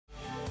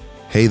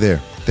Hey there.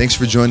 Thanks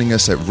for joining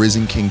us at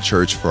Risen King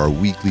Church for our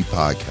weekly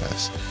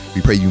podcast.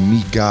 We pray you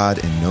meet God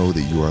and know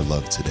that you are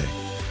loved today.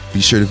 Be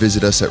sure to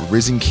visit us at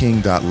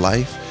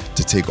risenking.life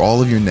to take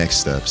all of your next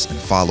steps and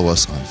follow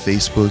us on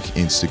Facebook,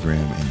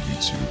 Instagram, and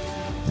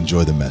YouTube.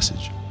 Enjoy the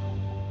message.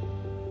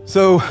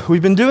 So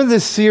we've been doing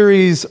this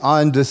series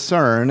on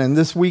discern, and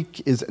this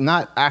week is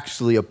not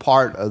actually a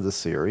part of the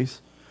series.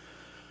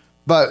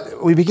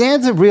 But we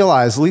began to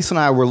realize, Lisa and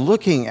I were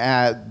looking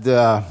at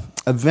the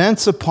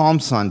events of Palm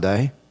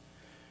Sunday,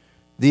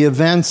 the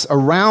events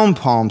around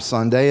Palm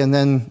Sunday, and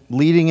then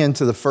leading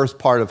into the first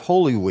part of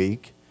Holy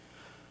Week.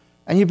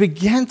 And you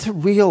begin to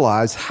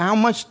realize how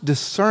much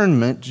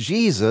discernment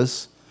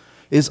Jesus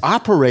is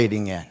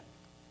operating in.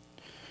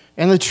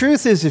 And the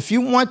truth is, if you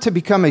want to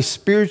become a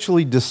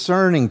spiritually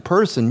discerning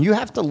person, you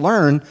have to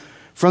learn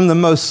from the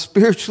most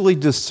spiritually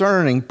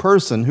discerning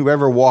person who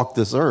ever walked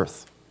this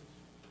earth.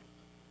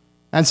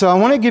 And so I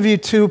want to give you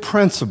two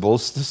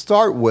principles to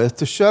start with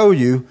to show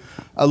you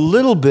a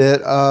little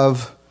bit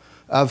of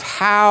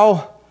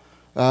how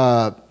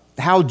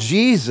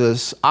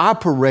Jesus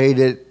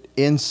operated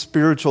in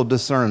spiritual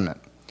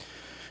discernment.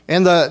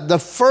 And the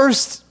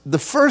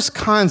first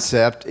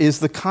concept is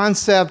the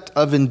concept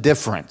of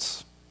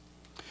indifference.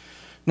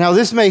 Now,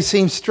 this may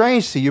seem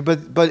strange to you,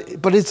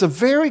 but it's a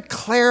very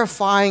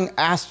clarifying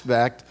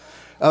aspect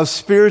of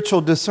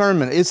spiritual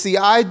discernment. It's the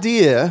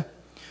idea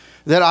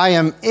that I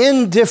am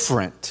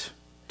indifferent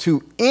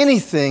to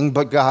anything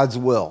but God's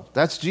will.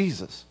 That's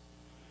Jesus.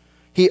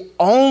 He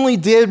only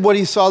did what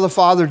he saw the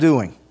Father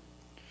doing.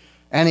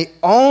 And he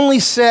only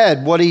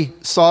said what he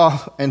saw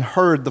and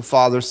heard the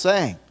Father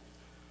saying.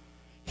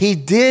 He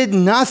did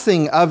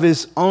nothing of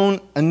his own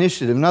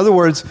initiative. In other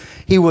words,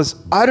 he was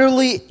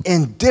utterly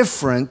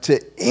indifferent to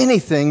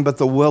anything but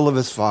the will of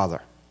his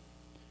Father.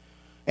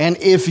 And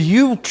if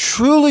you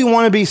truly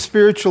want to be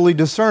spiritually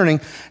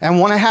discerning and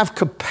want to have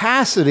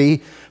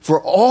capacity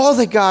for all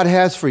that God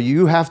has for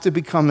you, you have to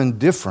become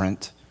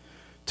indifferent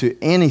to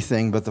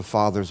anything but the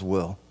Father's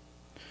will.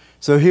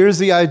 So here's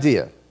the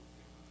idea.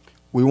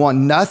 We want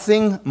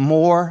nothing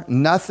more,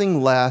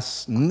 nothing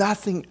less,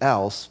 nothing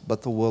else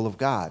but the will of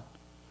God.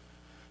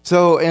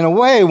 So in a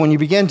way, when you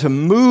begin to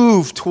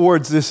move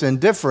towards this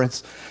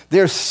indifference,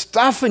 there's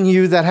stuff in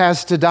you that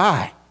has to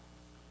die.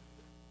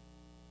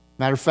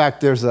 Matter of fact,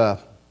 there's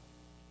a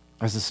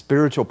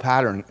spiritual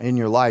pattern in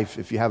your life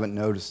if you haven't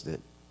noticed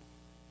it.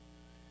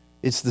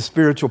 It's the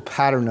spiritual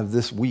pattern of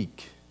this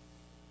week.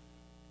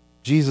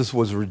 Jesus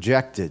was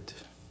rejected.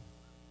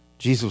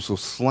 Jesus was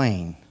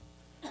slain.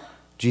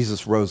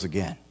 Jesus rose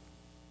again.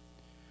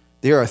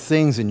 There are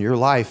things in your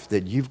life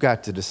that you've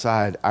got to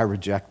decide, I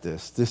reject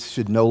this. This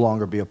should no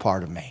longer be a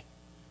part of me.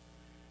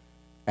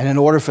 And in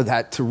order for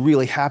that to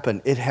really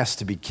happen, it has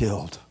to be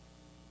killed.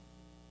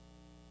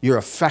 Your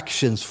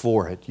affections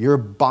for it, your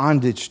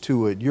bondage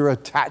to it, your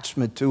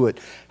attachment to it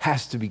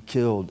has to be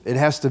killed. It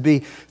has to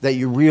be that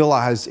you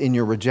realize in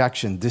your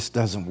rejection, this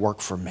doesn't work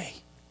for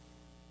me.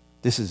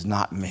 This is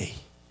not me.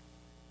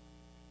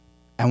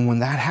 And when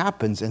that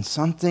happens and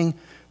something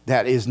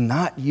that is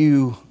not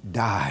you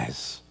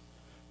dies,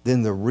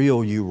 then the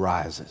real you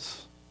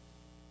rises.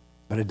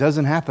 But it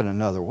doesn't happen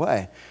another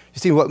way. You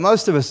see, what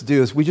most of us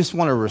do is we just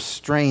want to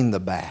restrain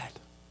the bad.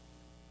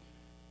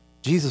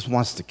 Jesus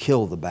wants to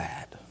kill the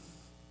bad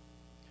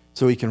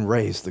so he can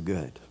raise the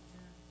good.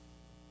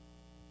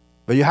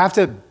 But you have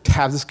to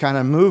have this kind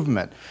of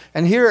movement.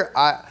 And here,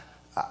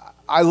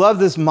 I love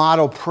this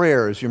model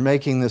prayer as you're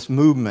making this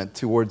movement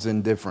towards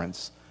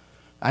indifference.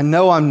 I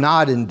know I'm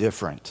not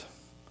indifferent.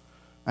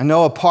 I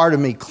know a part of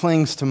me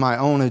clings to my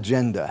own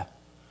agenda.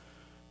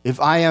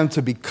 If I am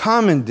to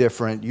become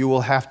indifferent, you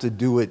will have to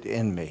do it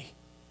in me.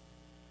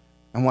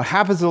 And what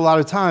happens a lot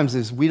of times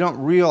is we don't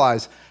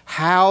realize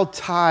how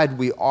tied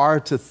we are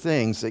to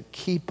things that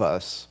keep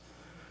us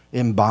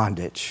in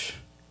bondage.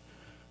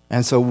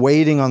 And so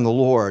waiting on the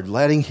Lord,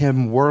 letting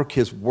him work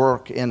his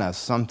work in us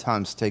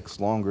sometimes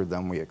takes longer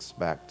than we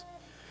expect.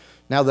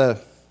 Now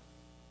Dennis,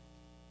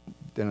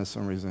 for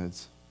some reason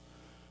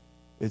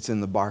it's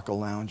in the Barca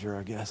Lounger,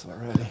 I guess,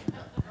 already.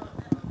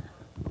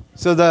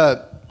 So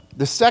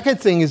the second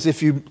thing is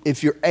if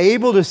you're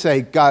able to say,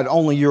 God,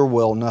 only your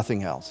will,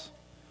 nothing else.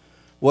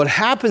 What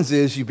happens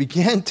is you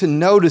begin to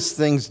notice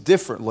things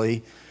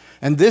differently,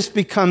 and this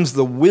becomes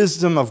the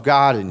wisdom of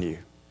God in you.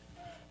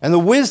 And the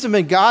wisdom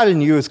of God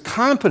in you is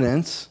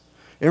competence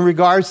in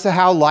regards to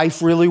how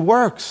life really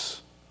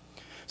works.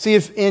 See,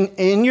 if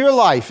in your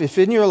life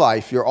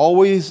you're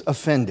always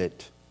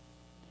offended,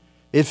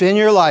 if in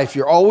your life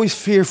you're always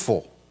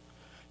fearful,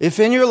 if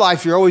in your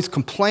life you're always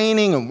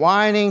complaining and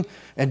whining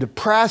and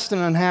depressed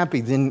and unhappy,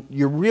 then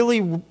you're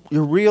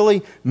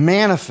really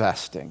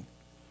manifesting,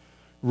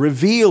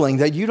 revealing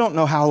that you don't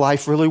know how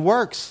life really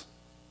works.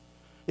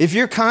 If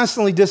you're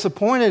constantly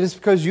disappointed, it's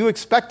because you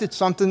expected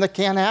something that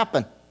can't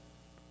happen.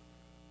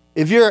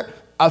 If you're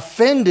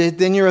offended,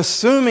 then you're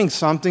assuming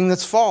something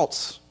that's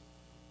false.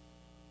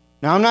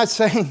 Now, I'm not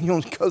saying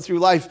you'll go through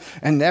life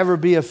and never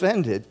be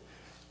offended,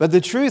 but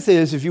the truth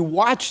is, if you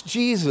watch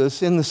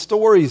Jesus in the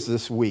stories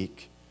this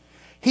week,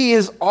 He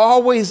is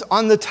always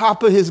on the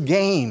top of his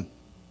game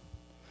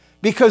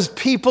because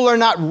people are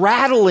not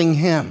rattling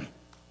him.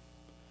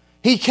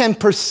 He can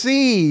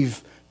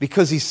perceive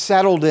because he's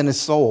settled in his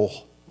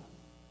soul.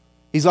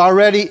 He's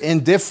already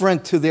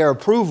indifferent to their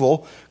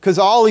approval because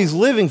all he's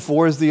living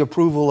for is the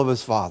approval of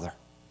his Father.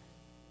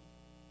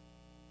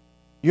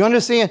 You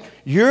understand?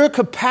 Your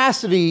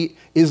capacity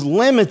is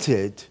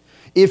limited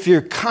if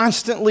you're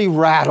constantly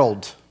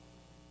rattled.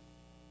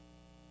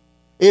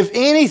 If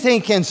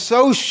anything can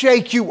so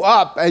shake you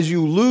up as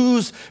you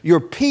lose your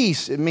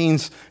peace, it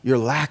means you're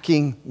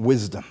lacking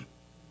wisdom.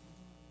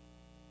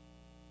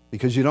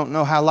 Because you don't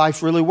know how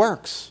life really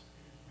works.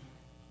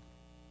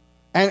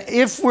 And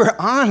if we're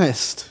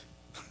honest,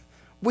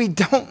 we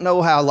don't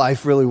know how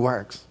life really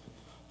works.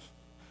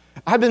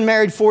 I've been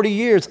married 40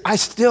 years. I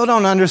still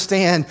don't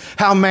understand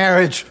how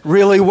marriage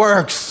really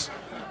works.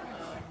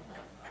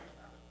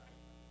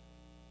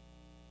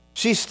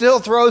 She still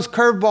throws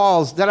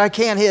curveballs that I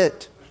can't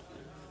hit.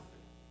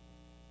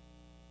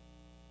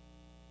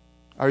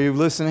 Are you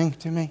listening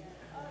to me?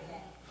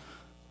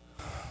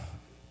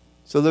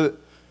 So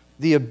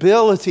the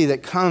ability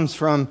that comes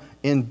from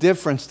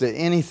indifference to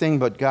anything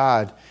but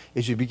God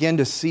is you begin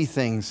to see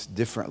things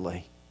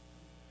differently.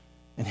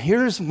 And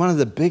here's one of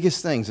the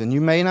biggest things, and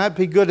you may not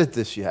be good at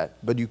this yet,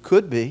 but you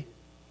could be.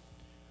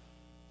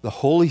 The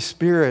Holy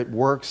Spirit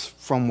works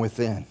from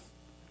within.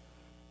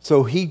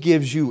 So he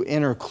gives you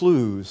inner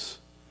clues,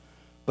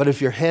 but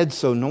if your head's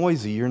so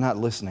noisy, you're not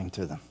listening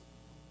to them.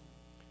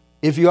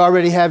 If you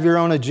already have your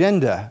own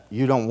agenda,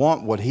 you don't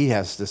want what he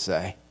has to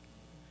say.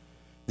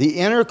 The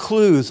inner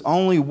clues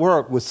only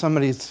work with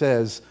somebody that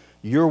says,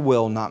 your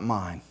will, not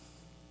mine.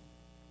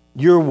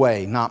 Your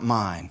way, not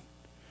mine.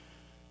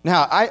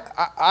 Now,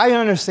 I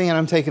understand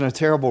I'm taking a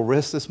terrible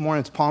risk this morning.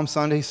 It's Palm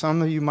Sunday.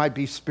 Some of you might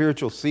be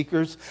spiritual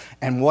seekers.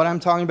 And what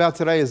I'm talking about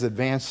today is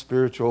advanced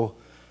spiritual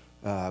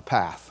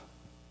path.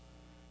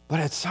 But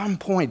at some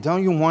point,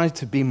 don't you want it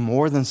to be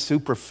more than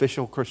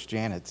superficial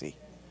Christianity?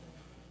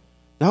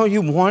 Don't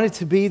you want it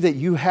to be that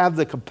you have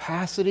the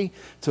capacity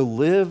to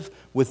live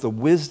with the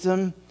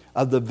wisdom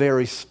of the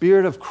very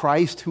Spirit of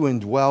Christ who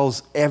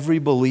indwells every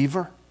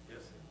believer?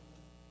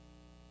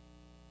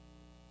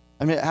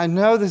 I mean, I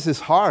know this is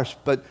harsh,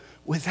 but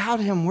without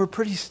him, we're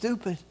pretty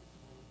stupid.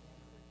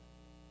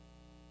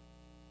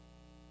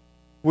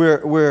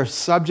 We're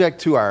subject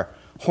to our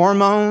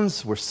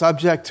hormones. We're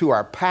subject to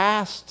our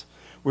past.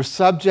 We're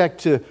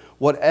subject to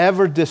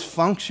whatever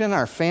dysfunction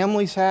our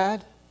families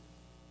had.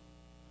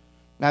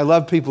 And I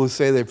love people who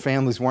say their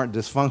families weren't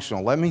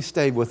dysfunctional. Let me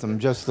stay with them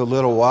just a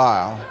little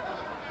while.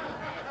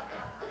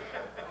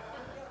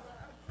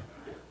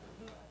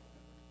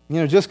 You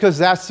know, just because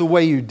that's the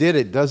way you did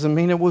it doesn't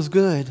mean it was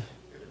good.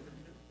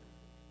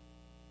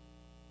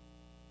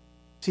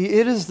 See,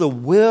 it is the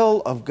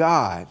will of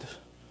God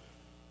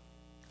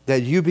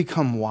that you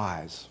become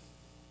wise.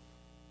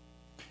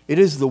 It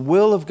is the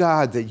will of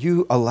God that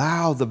you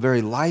allow the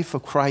very life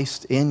of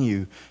Christ in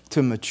you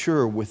to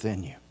mature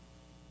within you.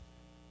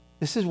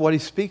 This is what he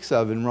speaks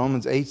of in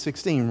Romans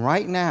 8:16.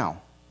 Right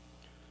now,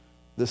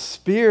 the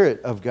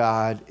Spirit of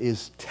God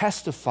is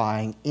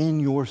testifying in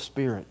your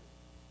spirit.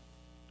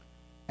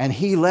 And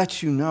he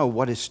lets you know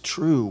what is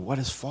true, what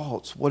is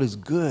false, what is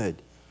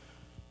good,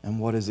 and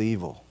what is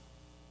evil.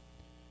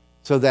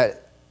 So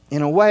that,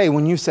 in a way,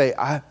 when you say,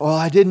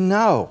 I didn't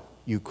know,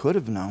 you could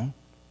have known.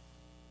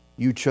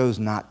 You chose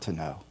not to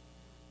know.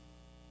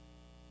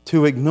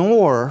 To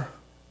ignore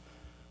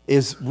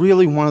is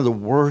really one of the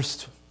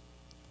worst,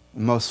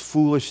 most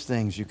foolish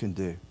things you can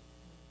do.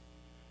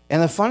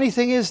 And the funny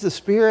thing is, the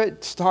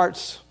Spirit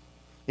starts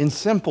in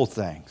simple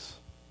things.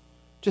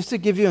 Just to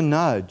give you a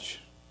nudge.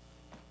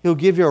 He'll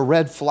give you a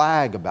red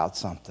flag about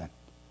something.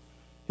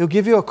 He'll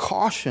give you a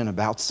caution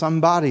about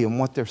somebody and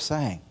what they're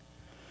saying.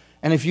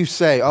 And if you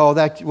say,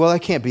 that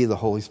can't be the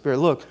Holy Spirit.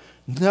 Look,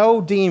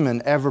 no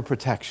demon ever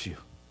protects you.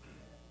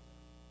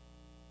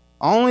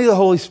 Only the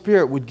Holy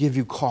Spirit would give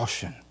you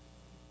caution.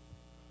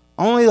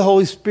 Only the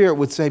Holy Spirit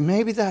would say,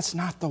 maybe that's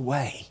not the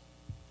way.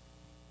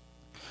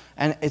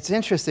 And it's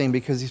interesting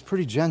because he's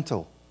pretty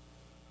gentle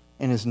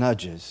in his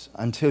nudges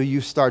until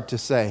you start to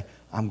say,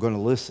 I'm going to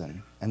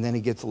listen. And then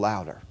he gets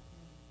louder.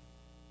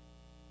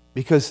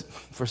 Because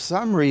for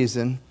some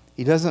reason,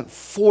 he doesn't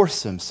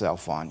force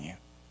himself on you.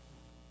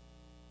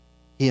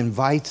 He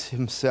invites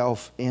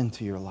himself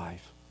into your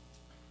life.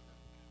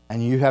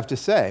 And you have to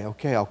say,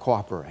 okay, I'll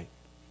cooperate.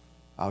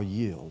 I'll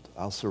yield.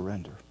 I'll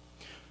surrender.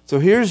 So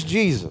here's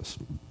Jesus.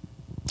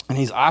 And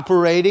he's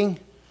operating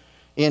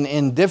in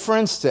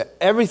indifference to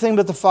everything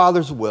but the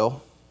Father's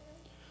will.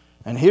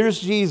 And here's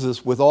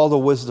Jesus with all the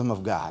wisdom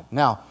of God.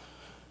 Now,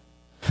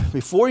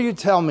 before you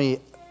tell me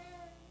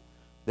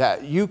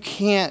that you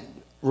can't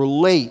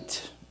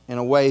relate in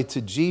a way to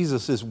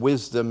Jesus'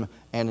 wisdom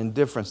and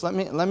indifference, let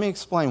me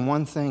explain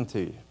one thing to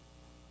you.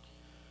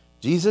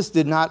 Jesus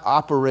did not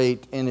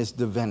operate in his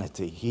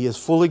divinity. He is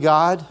fully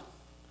God.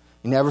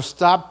 He never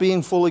stopped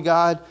being fully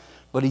God,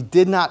 but he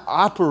did not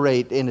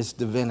operate in his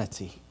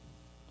divinity.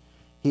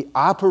 He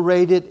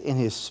operated in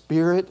his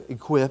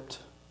Spirit-equipped,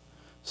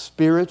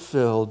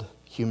 Spirit-filled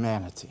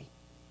humanity.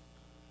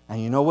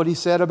 And you know what he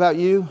said about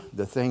you?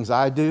 The things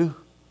I do,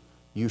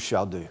 you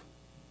shall do.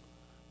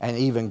 And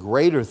even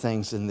greater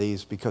things than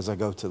these, because I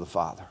go to the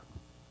Father.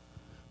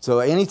 So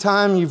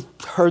anytime you've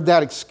heard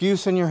that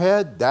excuse in your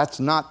head, that's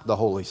not the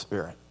Holy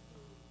Spirit.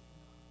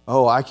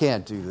 Oh, I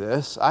can't do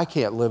this. I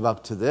can't live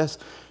up to this.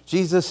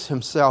 Jesus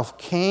himself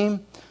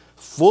came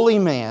fully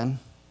man,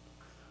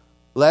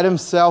 let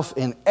himself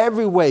in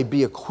every way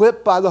be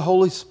equipped by the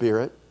Holy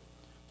Spirit,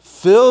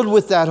 filled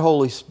with that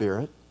Holy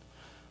Spirit,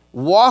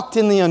 walked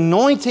in the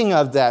anointing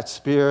of that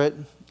Spirit,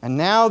 and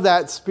now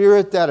that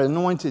Spirit that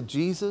anointed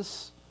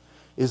Jesus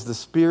is the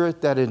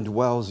Spirit that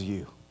indwells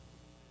you.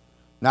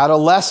 Not a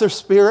lesser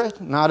spirit,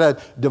 not a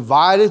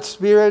divided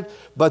spirit,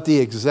 but the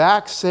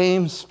exact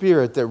same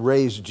Spirit that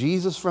raised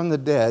Jesus from the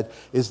dead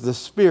is the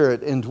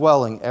Spirit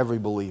indwelling every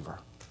believer.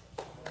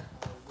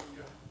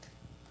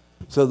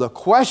 So the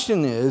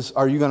question is,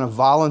 are you going to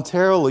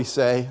voluntarily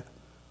say,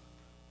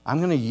 I'm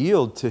going to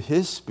yield to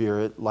his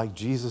Spirit like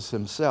Jesus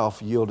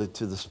himself yielded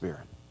to the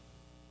Spirit?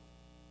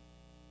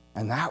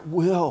 And that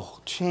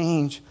will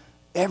change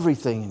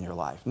everything in your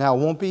life. Now, it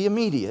won't be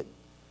immediate.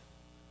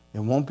 It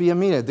won't be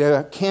immediate.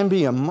 There can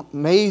be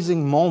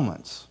amazing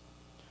moments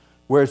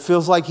where it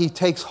feels like he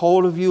takes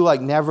hold of you like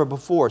never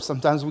before.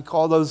 Sometimes we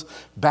call those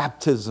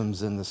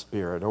baptisms in the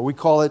Spirit, or we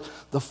call it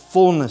the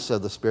fullness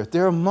of the Spirit.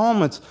 There are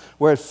moments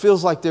where it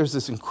feels like there's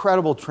this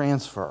incredible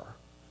transfer.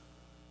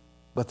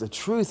 But the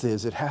truth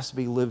is, it has to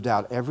be lived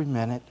out every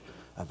minute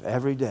of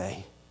every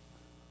day,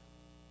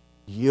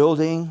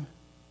 yielding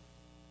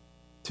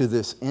to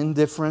this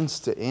indifference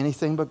to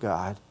anything but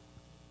God,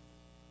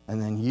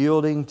 and then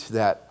yielding to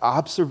that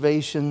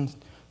observation,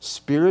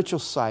 spiritual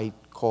sight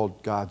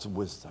called God's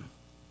wisdom.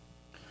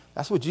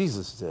 That's what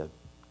Jesus did.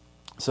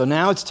 So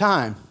now it's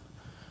time.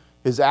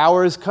 His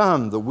hour has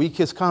come. The week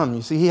has come.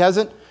 You see, he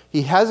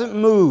hasn't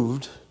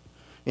moved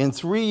in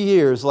 3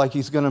 years like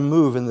he's going to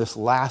move in this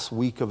last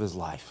week of his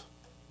life.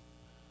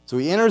 So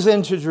he enters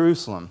into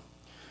Jerusalem.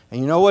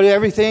 And you know what?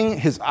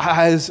 His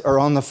eyes are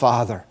on the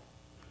Father.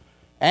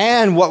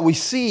 And what we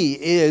see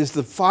is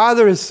the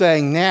Father is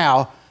saying,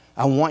 now,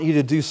 I want you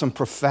to do some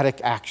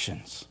prophetic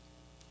actions.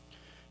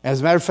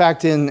 As a matter of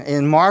fact,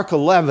 in Mark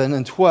 11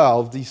 and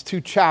 12, these 2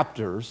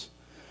 chapters,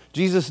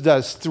 Jesus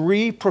does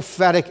 3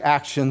 prophetic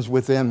actions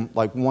within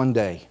like one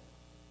day,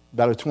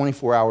 about a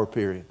 24-hour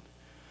period.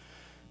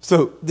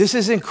 So this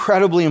is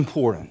incredibly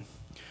important,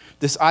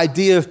 this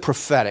idea of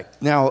prophetic.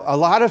 Now, a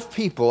lot of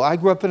people, I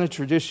grew up in a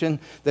tradition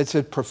that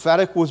said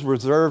prophetic was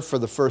reserved for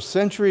the first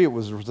century, it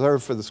was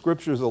reserved for the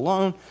scriptures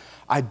alone.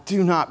 I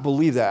do not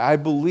believe that. I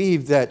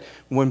believe that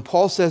when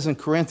Paul says in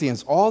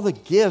Corinthians, all the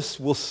gifts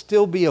will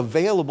still be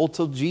available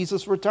till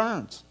Jesus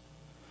returns.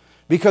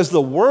 Because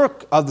the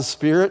work of the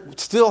Spirit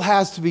still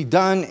has to be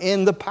done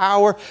in the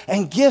power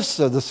and gifts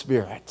of the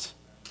Spirit.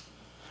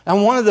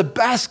 And one of the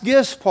best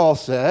gifts, Paul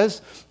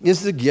says,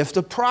 is the gift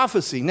of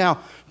prophecy. Now,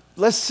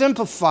 let's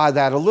simplify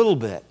that a little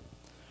bit.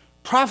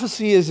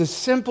 Prophecy is as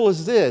simple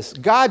as this.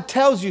 God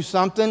tells you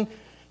something,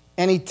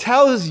 and he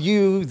tells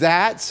you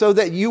that so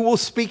that you will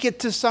speak it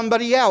to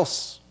somebody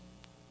else.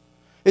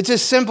 It's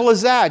as simple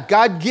as that.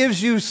 God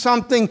gives you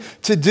something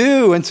to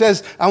do and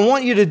says, I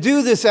want you to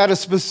do this at a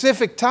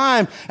specific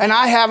time, and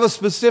I have a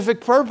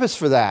specific purpose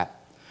for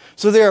that.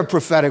 So there are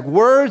prophetic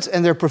words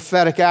and there are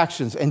prophetic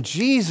actions. And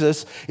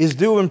Jesus is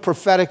doing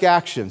prophetic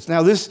actions.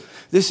 Now this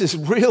is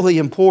really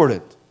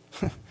important.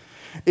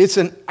 It's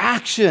an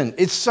action.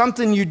 It's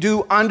something you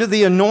do under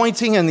the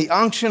anointing and the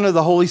unction of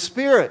the Holy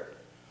Spirit.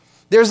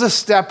 There's a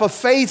step of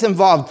faith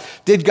involved.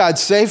 Did God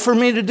say for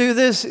me to do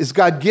this? Is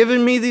God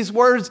giving me these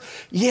words?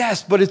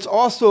 Yes, but it's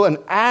also an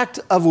act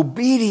of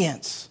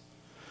obedience.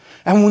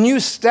 And when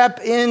you step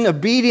in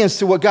obedience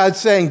to what God's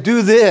saying,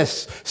 do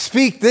this,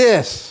 speak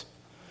this,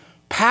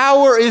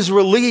 power is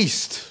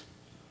released.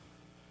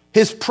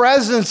 His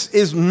presence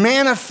is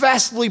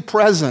manifestly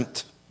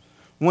present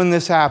when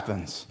this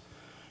happens.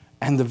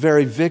 And the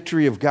very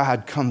victory of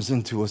God comes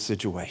into a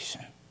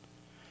situation.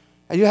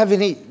 Do you have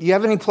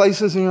any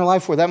places in your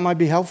life where that might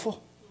be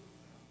helpful?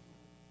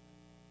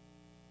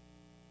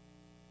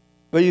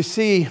 But you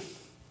see,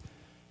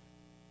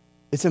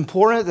 it's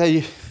important that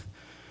you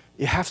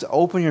have to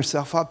open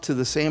yourself up to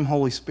the same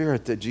Holy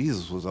Spirit that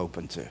Jesus was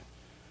open to.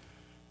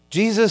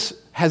 Jesus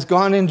has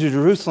gone into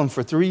Jerusalem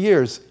for 3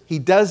 years. He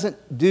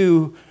doesn't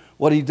do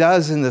what he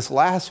does in this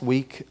last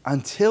week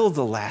until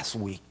the last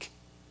week,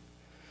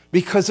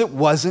 because it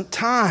wasn't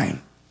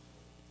time.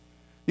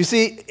 You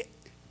see,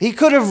 he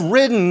could have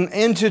ridden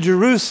into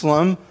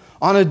Jerusalem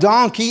on a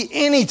donkey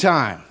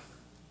anytime,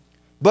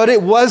 but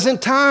it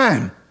wasn't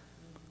time.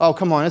 Oh,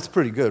 come on, it's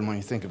pretty good when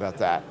you think about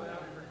that.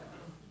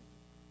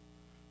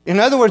 In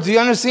other words, do you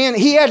understand?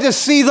 He had to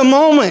see the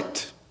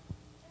moment.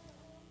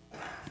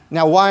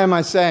 Now, why am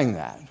I saying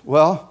that?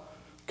 Well,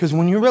 because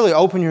when you really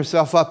open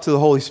yourself up to the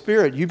Holy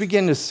Spirit, you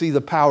begin to see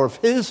the power of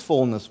his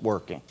fullness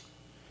working.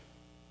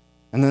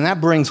 And then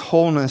that brings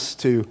wholeness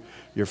to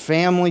your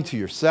family, to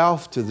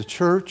yourself, to the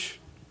church.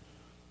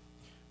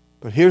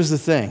 But here's the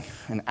thing.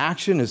 An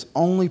action is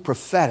only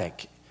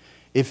prophetic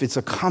if it's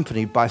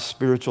accompanied by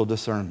spiritual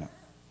discernment.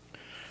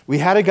 We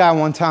had a guy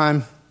one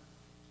time,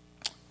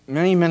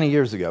 many, many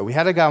years ago, we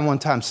had a guy one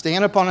time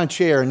stand up on a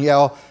chair and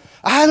yell,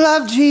 "I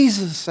love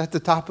Jesus," at the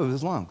top of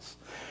his lungs.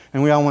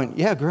 And we all went,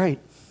 "Yeah, great."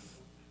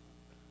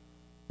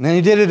 And then he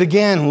did it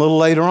again a little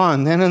later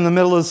on. Then in the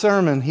middle of the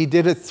sermon, he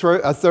did it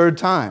a third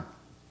time.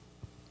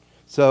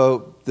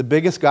 So the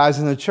biggest guys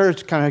in the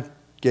church kind of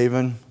gave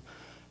him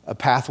a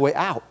pathway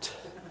out.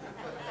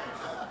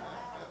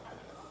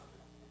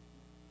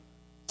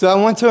 So I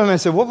went to him and I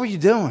said, "What were you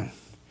doing?"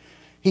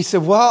 He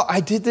said, "Well, I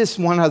did this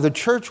one other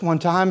church one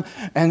time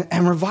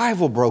and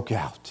revival broke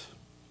out."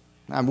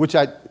 Which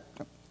I'm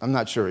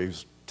not sure he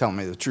was telling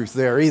me the truth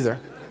there either.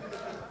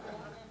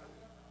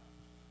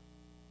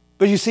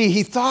 But you see,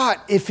 he thought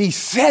if he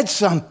said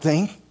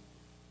something,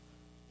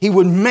 he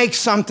would make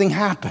something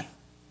happen.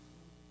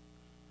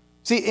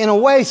 See, in a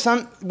way,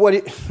 some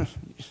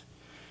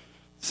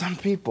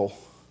people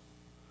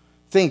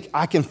think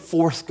I can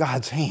force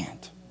God's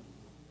hand.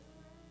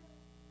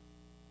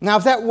 Now,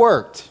 if that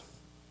worked,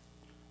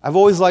 I've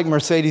always liked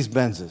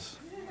Mercedes-Benzes.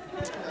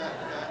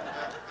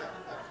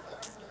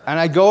 And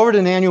I'd go over to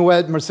an annual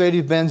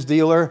Mercedes-Benz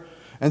dealer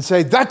and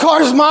say, "That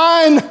car's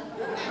mine!"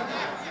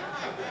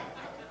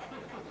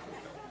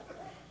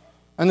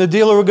 And the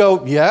dealer would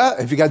go, "Yeah,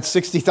 if you got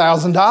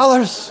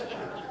 $60,000.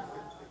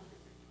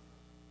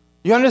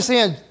 You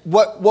understand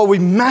what we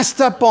messed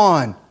up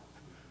on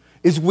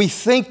is we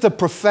think the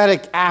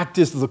prophetic act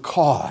is the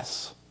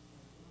cause.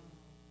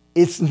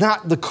 It's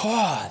not the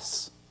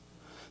cause.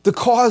 The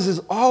cause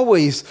is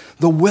always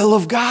the will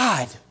of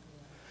God.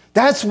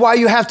 That's why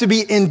you have to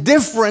be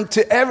indifferent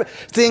to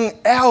everything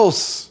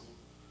else.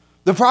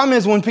 The problem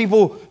is when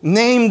people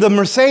name the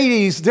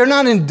Mercedes, they're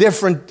not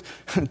indifferent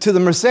to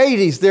the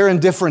Mercedes, they're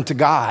indifferent to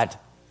God.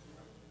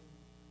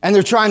 And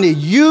they're trying to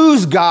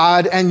use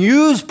God and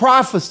use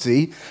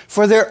prophecy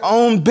for their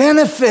own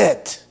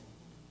benefit.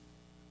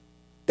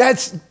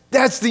 That's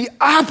the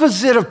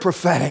opposite of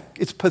prophetic.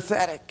 It's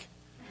pathetic.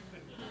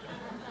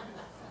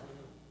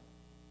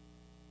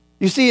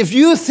 You see, if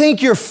you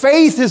think your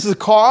faith is the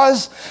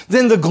cause,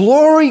 then the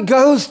glory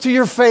goes to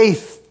your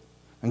faith.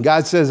 And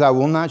God says, "I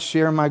will not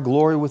share my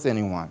glory with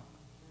anyone."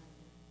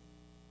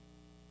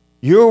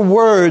 Your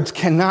words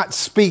cannot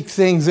speak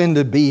things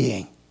into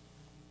being.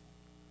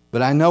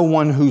 But I know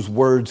one whose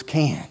words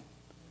can.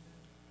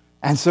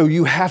 And so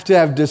you have to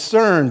have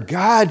discerned.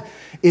 God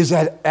is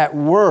at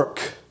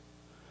work.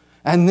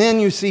 And then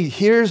you see,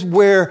 here's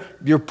where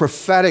your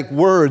prophetic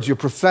words, your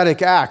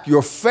prophetic act,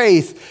 your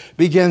faith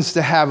begins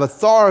to have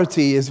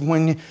authority, is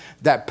when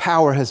that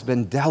power has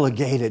been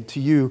delegated to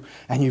you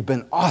and you've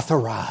been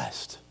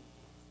authorized.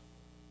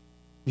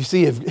 You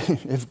see,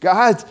 if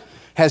God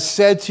has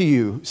said to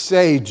you,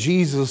 say,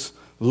 "Jesus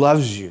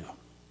loves you,"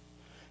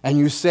 and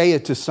you say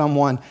it to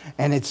someone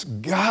and it's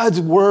God's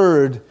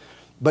word,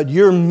 but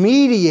you're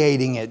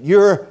mediating it,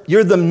 you're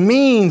the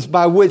means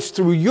by which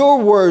through your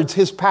words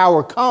his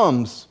power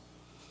comes,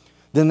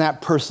 then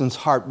that person's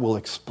heart will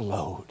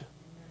explode.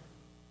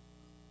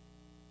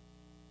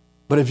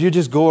 But if you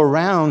just go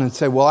around and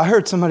say, "Well, I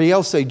heard somebody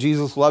else say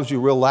Jesus loves you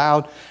real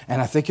loud,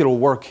 and I think it'll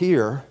work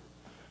here,"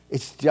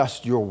 it's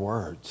just your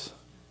words.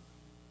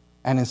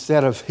 And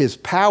instead of his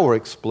power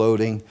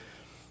exploding,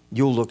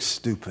 you'll look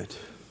stupid.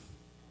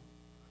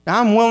 Now,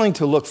 I'm willing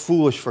to look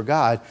foolish for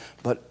God,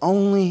 but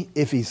only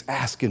if he's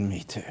asking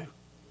me to.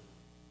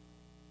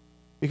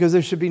 Because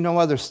there should be no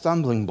other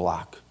stumbling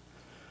block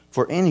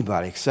for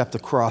anybody except the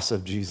cross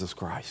of Jesus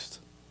Christ.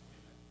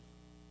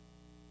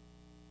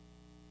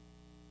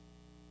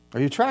 Are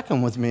you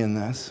tracking with me in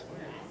this?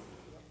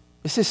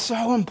 This is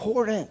so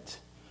important.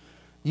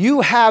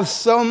 You have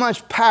so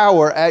much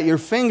power at your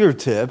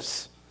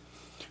fingertips,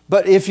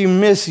 but if you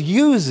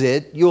misuse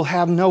it, you'll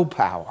have no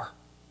power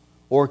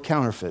or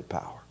counterfeit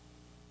power.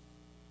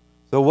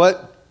 So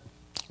what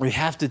we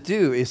have to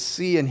do is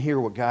see and hear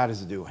what God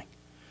is doing,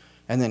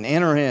 and then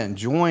enter in,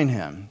 join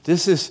him.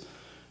 This is,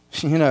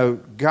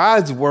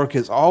 God's work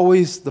is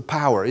always the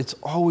power. It's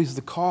always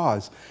the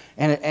cause.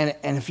 And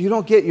if you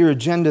don't get your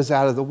agendas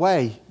out of the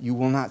way, you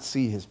will not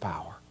see his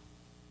power.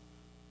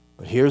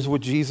 But here's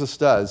what Jesus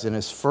does. In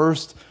his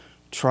first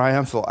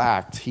triumphal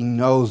act, he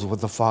knows what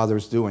the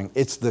Father's doing.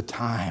 It's the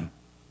time.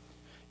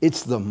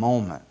 It's the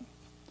moment.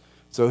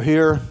 So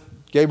here,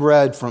 Gabe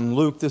read from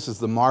Luke. This is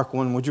the Mark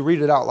one. Would you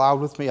read it out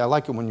loud with me? I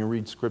like it when you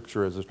read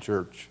Scripture as a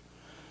church.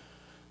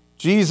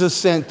 Jesus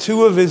sent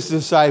two of his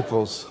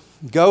disciples.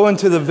 "Go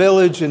into the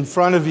village in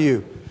front of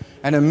you,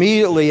 and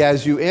immediately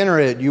as you enter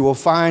it, you will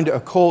find a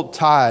colt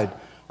tied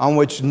on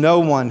which no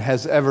one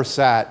has ever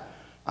sat.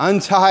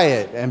 Untie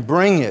it and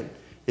bring it.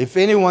 If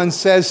anyone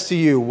says to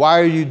you, 'Why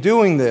are you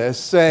doing this?'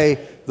 say,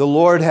 'The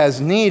Lord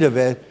has need of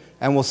it,'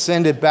 and will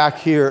send it back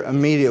here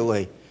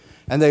immediately."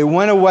 And they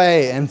went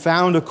away and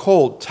found a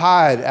colt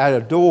tied at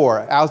a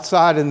door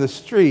outside in the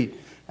street,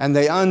 and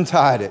they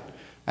untied it.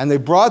 And they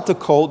brought the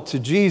colt to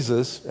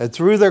Jesus and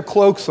threw their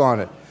cloaks on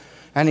it.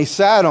 And he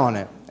sat on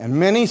it. And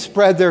many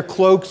spread their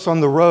cloaks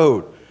on the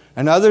road,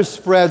 and others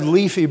spread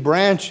leafy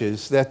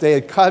branches that they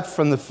had cut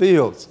from the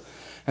fields.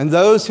 And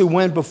those who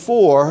went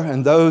before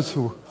and those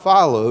who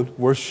followed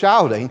were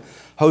shouting,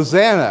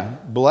 Hosanna,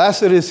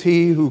 blessed is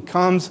he who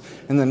comes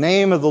in the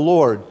name of the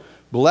Lord.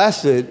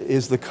 Blessed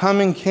is the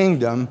coming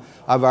kingdom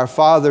of our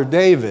father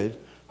David.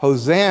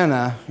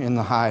 Hosanna in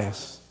the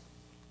highest.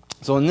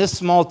 So in this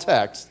small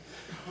text,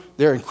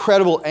 there are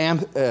incredible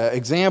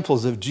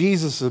examples of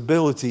Jesus'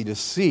 ability to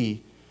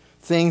see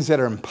things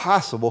that are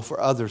impossible for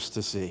others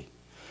to see.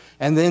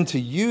 And then to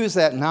use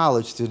that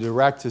knowledge to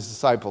direct his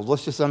disciples.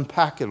 Let's just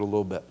unpack it a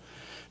little bit.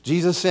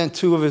 Jesus sent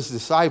 2 of his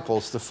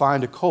disciples to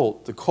find a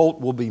colt. The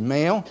colt will be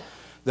male.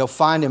 They'll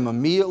find him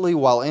immediately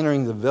while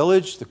entering the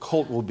village. The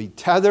colt will be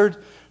tethered.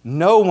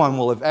 No one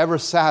will have ever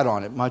sat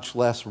on it, much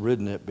less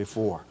ridden it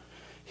before.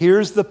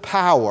 Here's the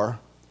power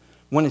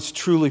when it's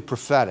truly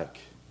prophetic.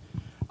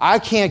 I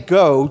can't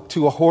go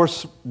to a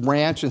horse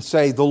ranch and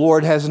say, the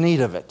Lord has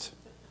need of it.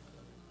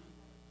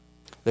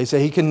 They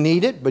say he can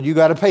need it, but you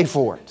got to pay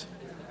for it.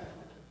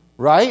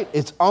 Right?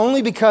 It's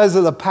only because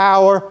of the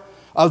power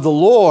of the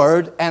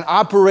Lord and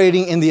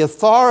operating in the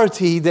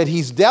authority that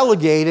he's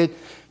delegated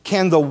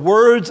can the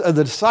words of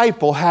the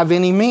disciple have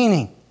any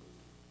meaning.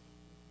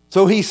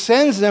 So he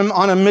sends them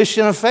on a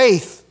mission of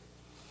faith.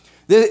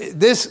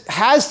 This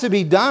has to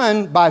be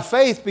done by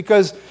faith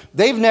because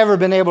they've never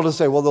been able to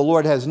say, well, the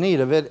Lord has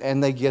need of it,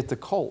 and they get the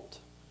colt.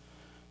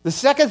 The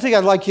second thing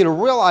I'd like you to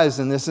realize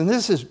in this, and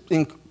this is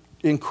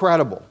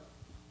incredible.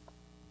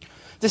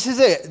 This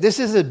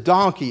is a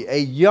donkey, a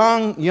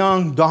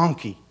young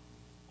donkey.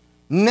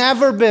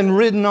 Never been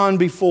ridden on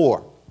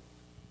before.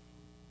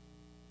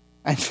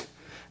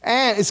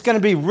 And it's going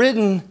to be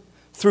ridden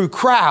through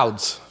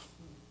crowds.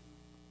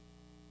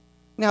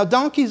 Now,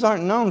 donkeys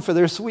aren't known for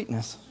their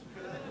sweetness.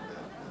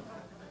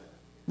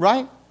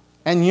 Right?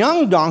 And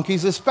young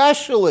donkeys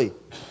especially.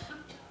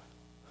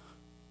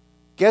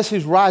 Guess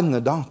who's riding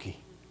the donkey?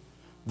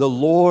 The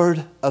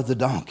Lord of the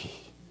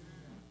donkey.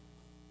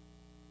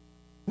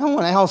 No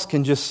one else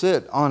can just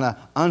sit on an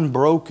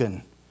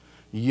unbroken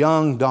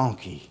young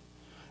donkey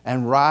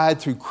and ride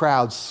through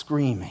crowds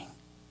screaming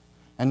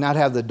and not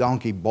have the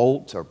donkey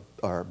bolt or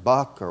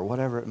buck or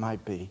whatever it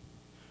might be.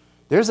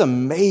 There's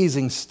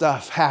amazing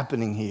stuff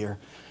happening here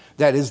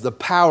that is the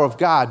power of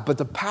God, but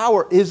the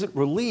power isn't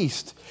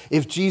released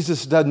if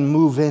Jesus doesn't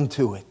move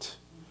into it.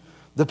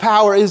 The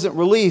power isn't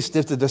released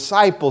if the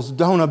disciples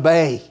don't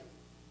obey.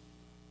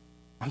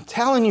 I'm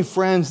telling you,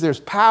 friends,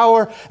 there's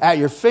power at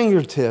your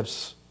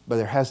fingertips, but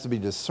there has to be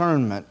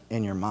discernment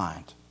in your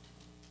mind.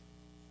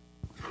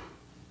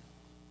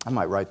 I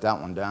might write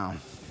that one down.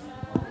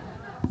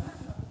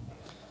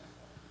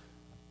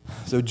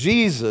 So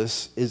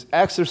Jesus is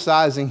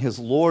exercising his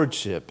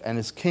lordship and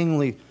his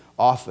kingly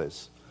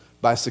office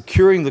by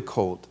securing the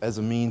colt as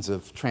a means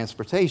of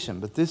transportation.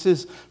 But this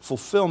is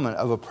fulfillment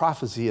of a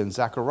prophecy in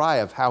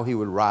Zechariah of how he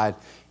would ride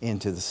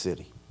into the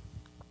city.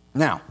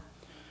 Now,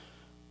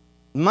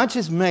 much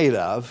is made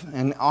of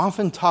and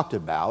often talked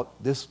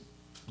about this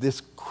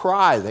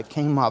cry that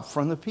came up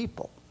from the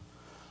people.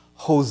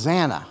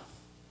 Hosanna.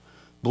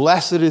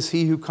 Blessed is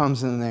he who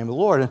comes in the name of the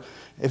Lord. And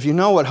if you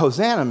know what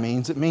Hosanna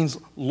means, it means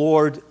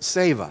Lord,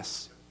 save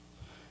us.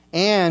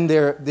 And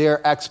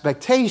their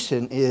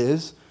expectation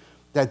is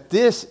that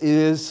this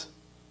is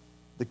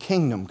the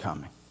kingdom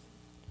coming.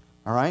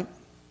 All right?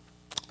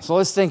 So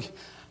let's think,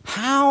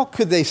 how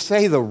could they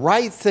say the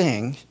right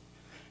thing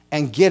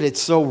and get it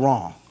so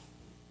wrong?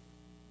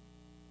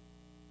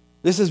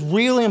 This is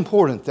really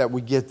important that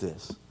we get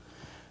this.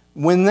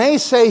 When they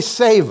say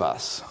save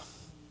us,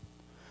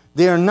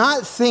 they are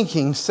not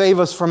thinking save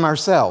us from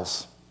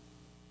ourselves.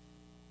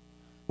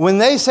 When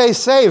they say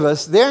save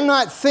us, they're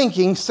not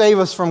thinking save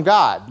us from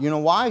God. You know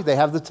why? They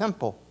have the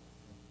temple.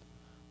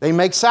 They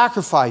make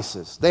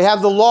sacrifices. They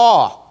have the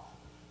law.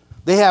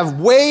 They have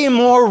way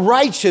more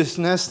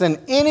righteousness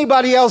than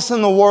anybody else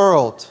in the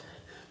world.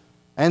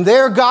 And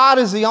their God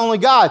is the only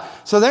God.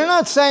 So they're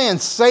not saying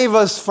save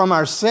us from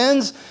our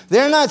sins.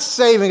 They're not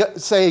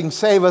saying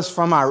save us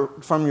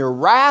from your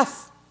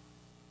wrath.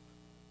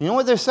 You know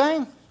what they're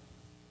saying?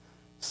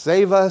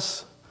 Save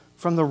us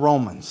from the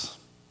Romans.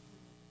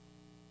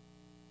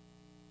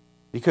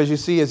 Because you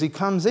see, as he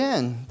comes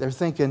in, they're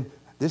thinking,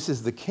 this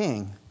is the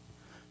king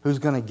who's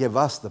going to give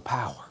us the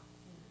power.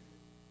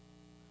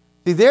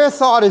 See, their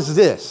thought is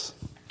this.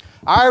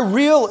 Our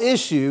real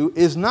issue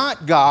is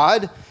not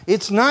God.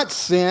 It's not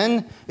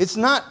sin. It's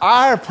not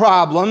our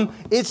problem.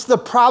 It's the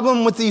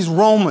problem with these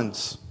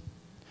Romans.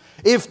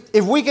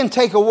 If we can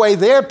take away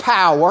their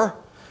power,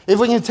 if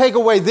we can take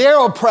away their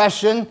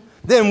oppression,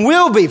 then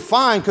we'll be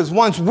fine, because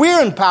once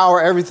we're in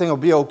power, everything will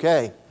be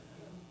okay.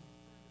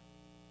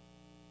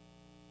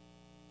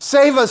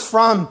 Save us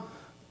from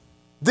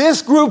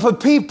this group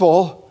of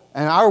people,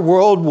 and our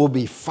world will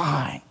be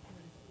fine.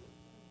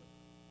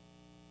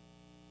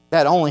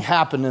 That only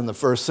happened in the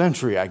first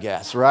century, I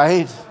guess,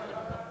 right?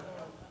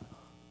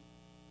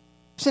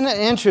 Isn't it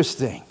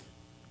interesting?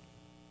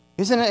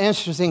 Isn't it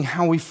interesting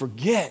how we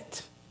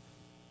forget?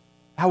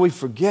 How we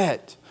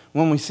forget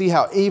when we see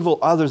how evil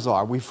others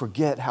are, we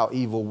forget how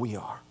evil we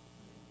are.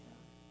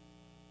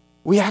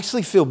 We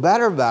actually feel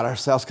better about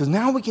ourselves because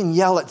now we can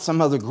yell at some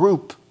other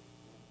group.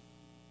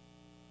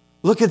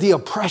 Look at the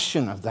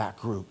oppression of that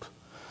group.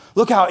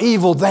 Look how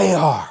evil they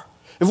are.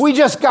 If we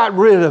just got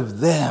rid of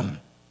them.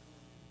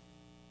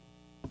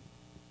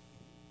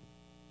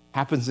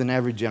 Happens in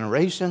every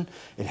generation.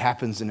 It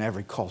happens in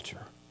every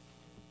culture.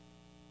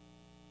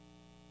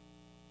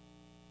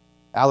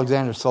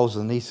 Alexander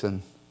Solzhenitsyn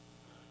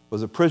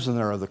was a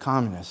prisoner of the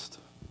communists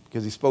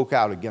because he spoke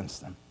out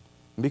against them,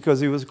 and because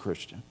he was a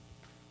Christian.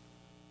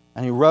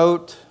 And he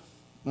wrote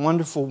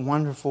wonderful,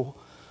 wonderful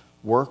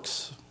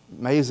works,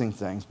 amazing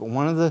things. But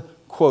one of the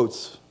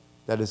quotes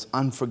that is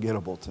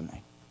unforgettable to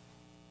me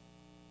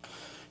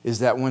is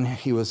that when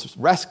he was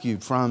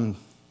rescued from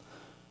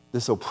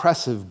this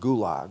oppressive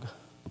gulag,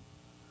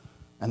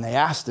 and they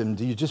asked him,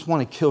 do you just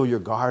want to kill your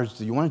guards?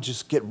 Do you want to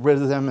just get rid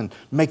of them and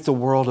make the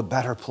world a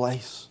better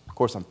place? Of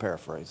course, I'm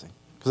paraphrasing,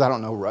 because I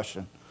don't know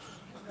Russian.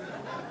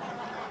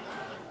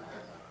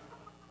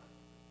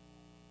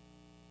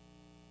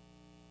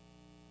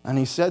 And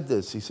he said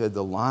this, he said,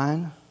 the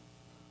line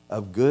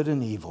of good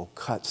and evil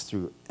cuts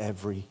through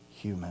every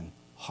human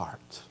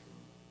heart.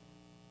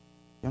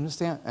 You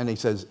understand? And he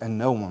says, and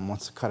no one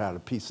wants to cut out a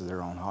piece of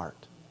their own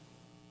heart.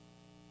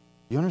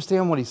 You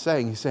understand what he's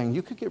saying? He's saying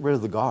you could get rid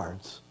of the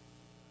guards,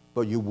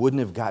 but you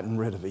wouldn't have gotten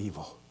rid of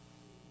evil.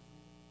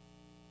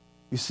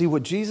 You see,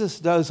 what Jesus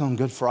does on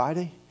Good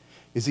Friday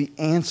is he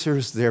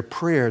answers their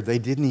prayer they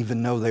didn't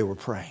even know they were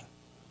praying.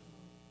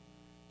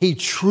 He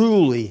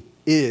truly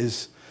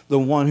is the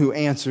one who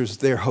answers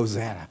their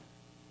Hosanna.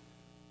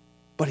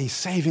 But he's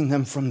saving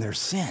them from their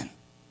sin.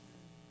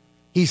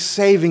 He's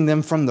saving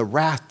them from the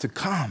wrath to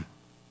come.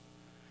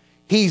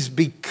 He's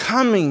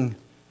becoming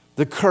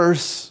the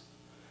curse.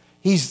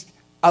 He's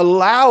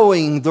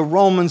allowing the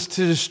Romans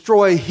to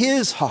destroy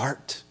his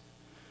heart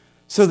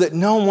so that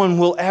no one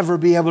will ever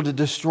be able to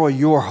destroy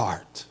your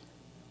heart.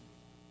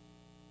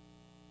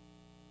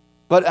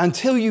 But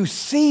until you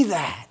see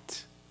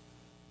that,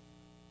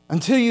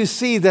 until you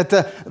see that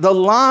the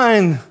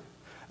line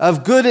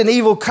of good and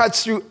evil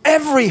cuts through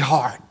every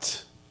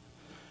heart,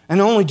 and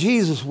only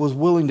Jesus was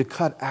willing to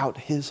cut out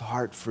his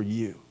heart for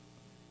you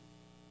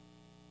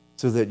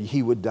so that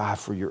he would die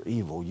for your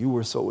evil. You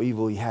were so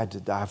evil, he had to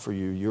die for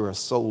you. You are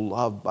so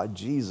loved by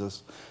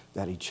Jesus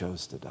that he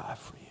chose to die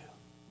for you.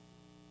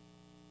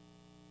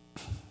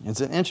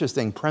 It's an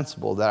interesting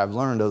principle that I've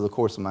learned over the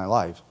course of my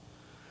life,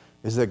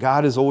 is that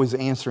God is always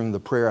answering the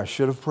prayer I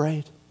should have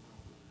prayed,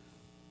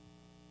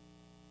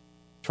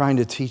 trying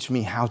to teach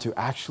me how to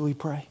actually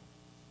pray.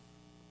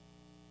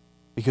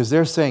 Because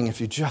they're saying, if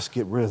you just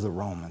get rid of the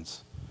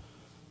Romans.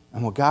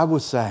 And what God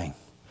was saying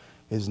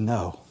is,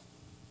 no.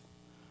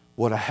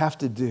 What I have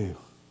to do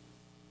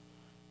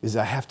is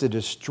I have to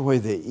destroy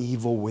the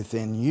evil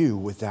within you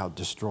without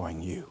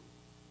destroying you.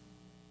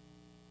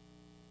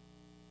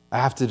 I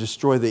have to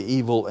destroy the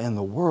evil in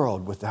the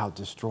world without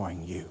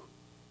destroying you.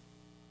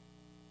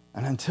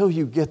 And until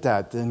you get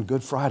that, then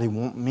Good Friday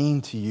won't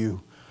mean to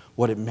you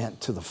what it meant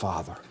to the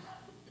Father.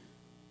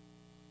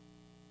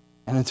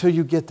 And until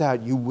you get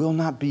that, you will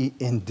not be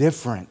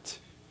indifferent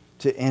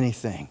to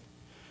anything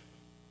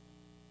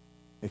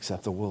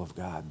except the will of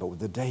God. But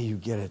the day you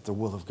get it, the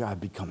will of God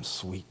becomes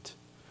sweet.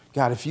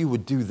 God, if you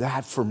would do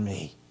that for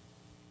me,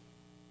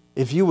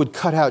 if you would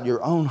cut out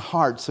your own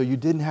heart so you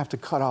didn't have to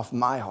cut off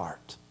my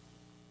heart,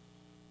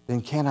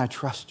 then can I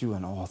trust you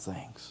in all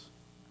things?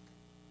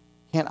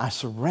 Can I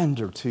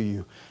surrender to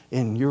you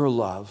in your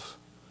love?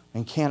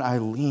 And can I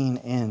lean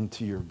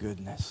into your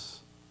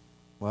goodness?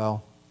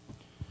 Well,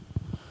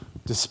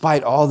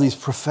 despite all these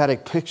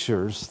prophetic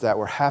pictures that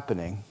were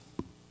happening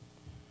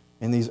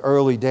in these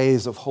early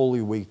days of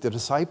Holy Week, the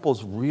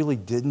disciples really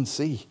didn't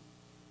see.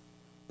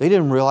 They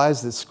didn't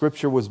realize that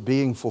Scripture was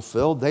being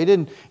fulfilled. They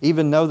didn't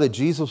even know that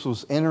Jesus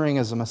was entering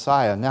as a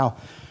Messiah. Now,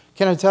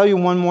 can I tell you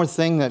one more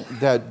thing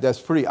that's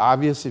pretty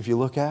obvious if you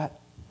look at?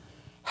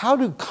 How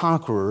do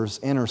conquerors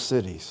enter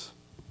cities?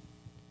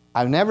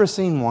 I've never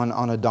seen one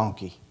on a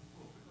donkey.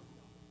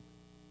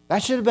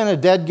 That should have been a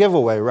dead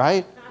giveaway,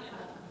 right?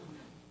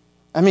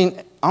 I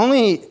mean,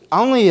 only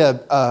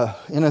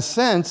in a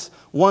sense,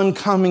 one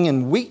coming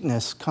in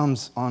weakness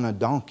comes on a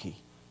donkey.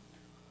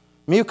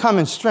 I mean, you come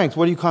in strength.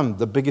 What do you come?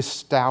 The biggest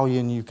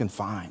stallion you can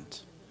find.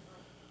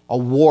 A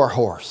war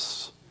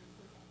horse.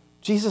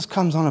 Jesus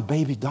comes on a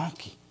baby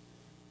donkey.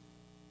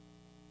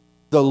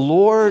 The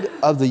Lord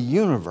of the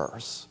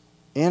universe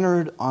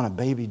entered on a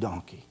baby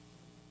donkey.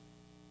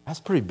 That's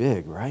pretty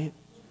big, right?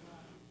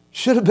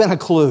 Should have been a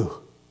clue.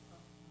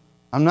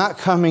 I'm not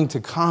coming to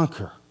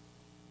conquer,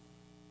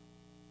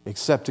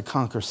 except to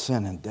conquer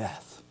sin and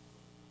death.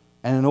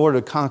 And in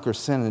order to conquer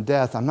sin and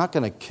death, I'm not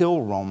going to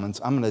kill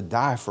Romans. I'm going to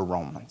die for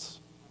Romans.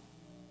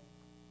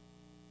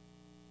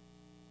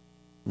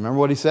 Remember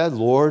what he said?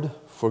 Lord,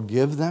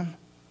 forgive them,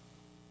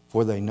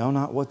 for they know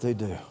not what they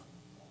do.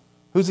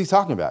 Who's he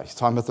talking about? He's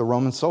talking about the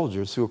Roman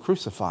soldiers who were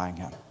crucifying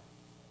him.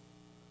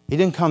 He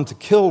didn't come to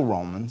kill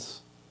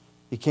Romans.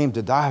 He came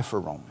to die for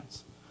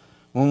Romans.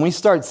 When we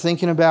start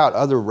thinking about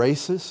other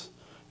races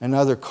and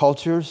other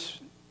cultures,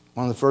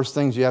 one of the first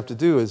things you have to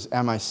do is,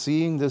 am I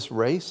seeing this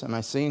race? Am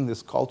I seeing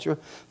this culture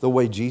the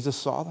way Jesus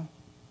saw them?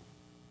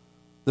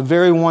 The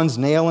very ones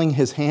nailing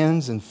his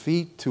hands and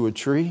feet to a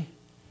tree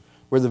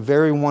were the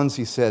very ones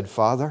he said,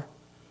 Father,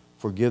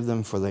 forgive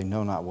them, for they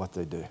know not what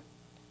they do.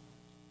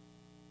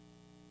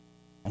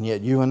 And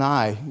yet you and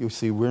I, you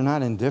see, we're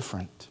not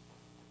indifferent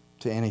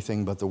to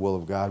anything but the will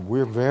of God.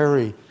 We're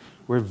very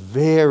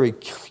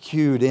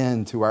cued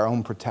in to our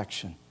own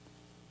protection,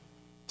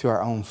 to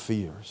our own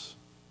fears.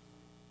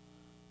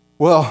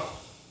 Well,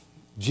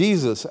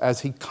 Jesus,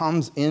 as he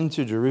comes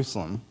into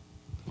Jerusalem,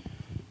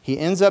 he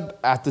ends up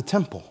at the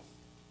temple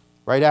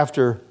right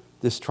after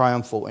this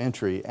triumphal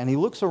entry, and he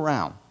looks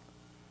around.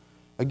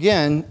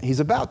 Again, he's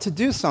about to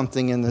do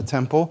something in the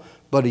temple,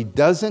 but he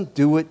doesn't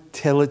do it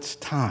till it's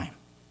time.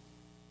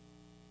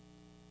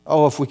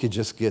 Oh, if we could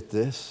just get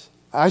this.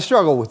 I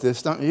struggle with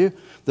this, don't you?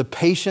 The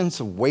patience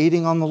of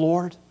waiting on the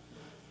Lord.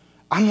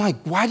 I'm like,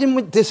 why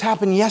didn't this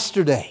happen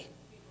yesterday?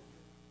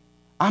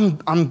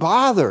 I'm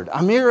bothered.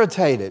 I'm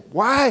irritated.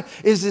 Why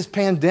is this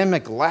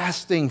pandemic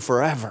lasting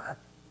forever?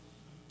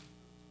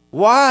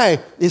 Why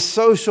is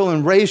social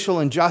and racial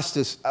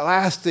injustice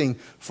lasting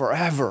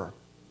forever?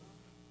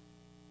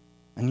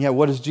 And yet,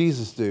 what does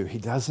Jesus do? He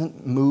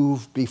doesn't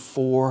move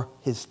before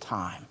his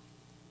time.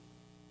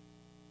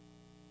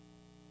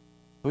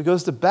 He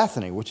goes to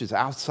Bethany, which is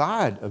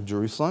outside of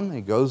Jerusalem, and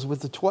he goes with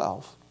the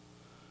 12.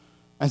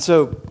 And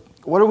so,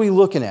 what are we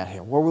looking at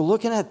here? Well, we're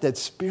looking at that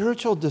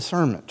spiritual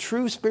discernment,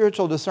 true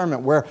spiritual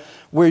discernment,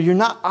 where you're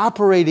not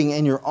operating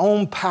in your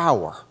own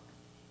power.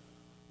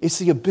 It's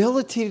the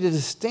ability to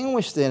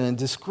distinguish then and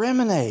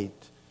discriminate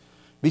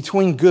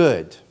between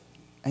good.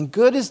 And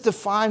good is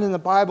defined in the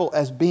Bible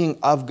as being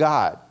of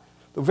God.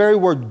 The very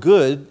word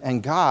good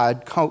and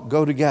God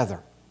go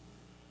together.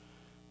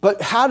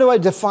 But how do I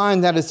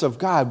define that it's of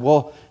God?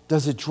 Well,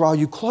 does it draw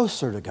you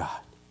closer to God?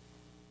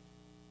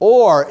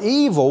 Or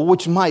evil,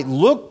 which might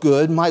look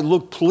good, might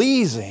look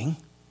pleasing,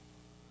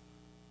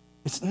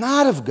 it's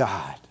not of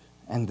God.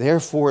 And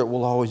therefore, it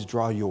will always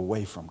draw you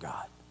away from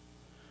God.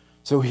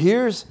 So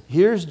here's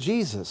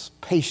Jesus,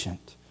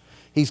 patient.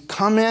 He's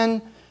come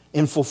in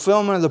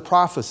fulfillment of the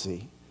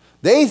prophecy.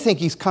 They think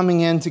he's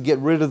coming in to get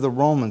rid of the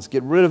Romans,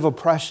 get rid of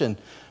oppression.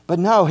 But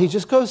no, he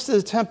just goes to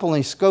the temple and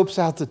he scopes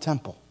out the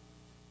temple.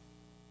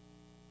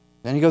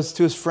 Then he goes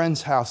to his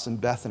friend's house in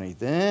Bethany.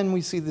 Then we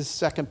see this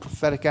second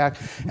prophetic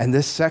act. And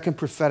this second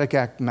prophetic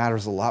act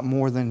matters a lot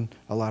more than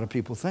a lot of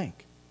people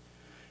think.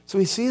 So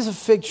he sees a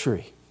fig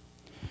tree.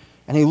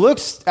 And he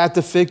looks at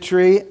the fig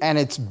tree and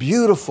it's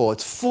beautiful.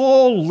 It's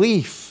full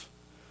leaf.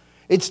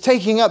 It's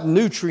taking up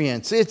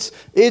nutrients. It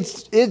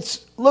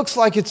looks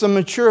like it's a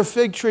mature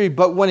fig tree.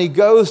 But when he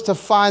goes to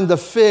find the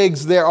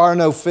figs, there are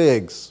no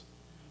figs.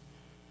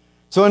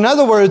 So in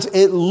other words,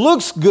 it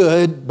looks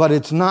good, but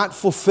it's not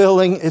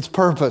fulfilling its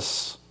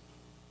purpose.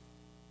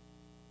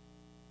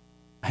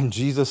 And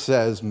Jesus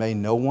says, may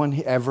no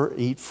one ever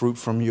eat fruit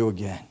from you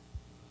again.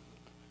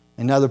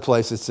 Another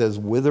place it says,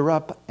 wither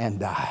up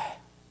and die.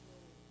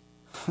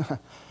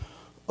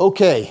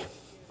 Okay,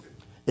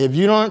 if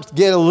you don't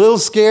get a little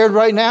scared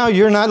right now,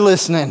 you're not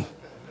listening.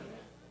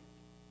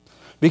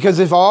 Because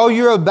if all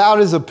you're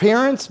about is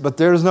appearance, but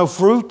there's no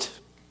fruit,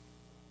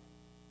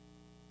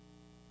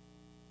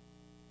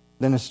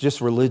 then it's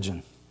just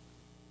religion.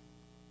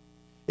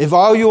 If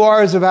all you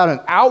are is about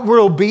an outward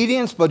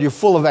obedience, but you're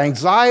full of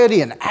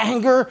anxiety and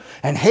anger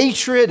and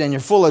hatred, and you're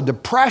full of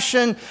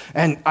depression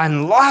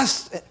and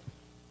lust,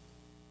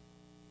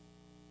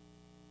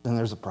 then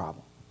there's a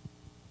problem.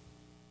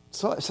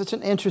 So it's such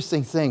an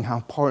interesting thing how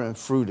important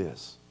fruit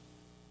is.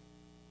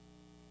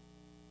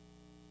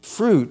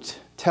 Fruit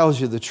tells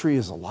you the tree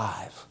is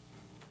alive.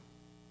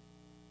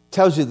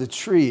 Tells you the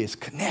tree is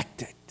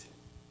connected.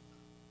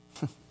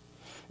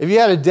 If you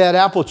had a dead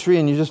apple tree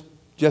and you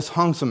just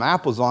hung some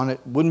apples on it,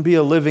 it wouldn't be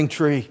a living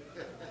tree.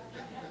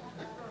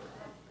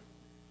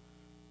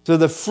 So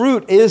the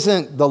fruit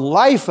isn't the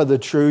life of the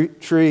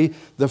tree.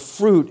 The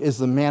fruit is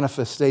the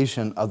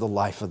manifestation of the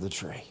life of the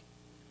tree.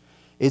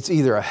 It's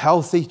either a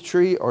healthy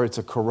tree or it's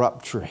a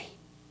corrupt tree.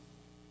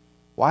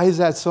 Why is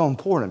that so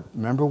important?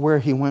 Remember where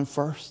he went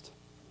first?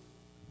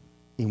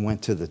 He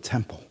went to the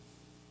temple.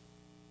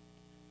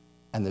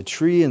 And the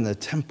tree and the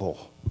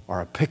temple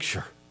are a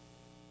picture.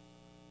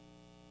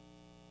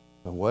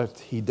 But what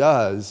he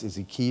does is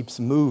he keeps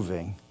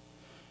moving.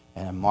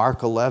 And in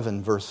Mark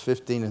 11, verse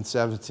 15 and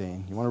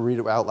 17, you want to read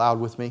it out loud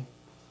with me?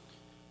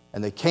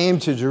 And they came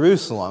to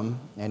Jerusalem,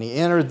 and he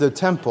entered the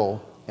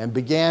temple and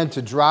began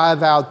to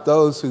drive out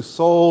those who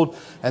sold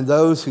and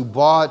those who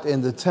bought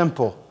in the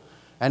temple.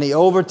 And he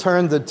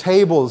overturned the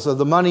tables of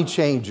the money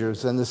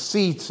changers and the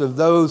seats of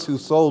those who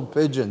sold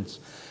pigeons.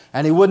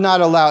 And he would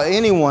not allow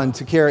anyone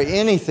to carry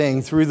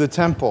anything through the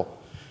temple.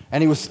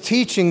 And he was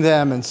teaching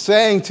them and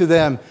saying to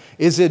them,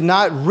 is it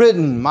not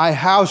written, my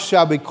house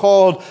shall be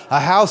called a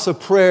house of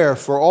prayer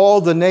for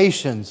all the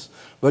nations,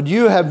 but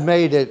you have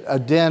made it a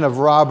den of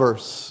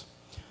robbers.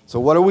 So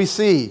what do we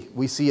see?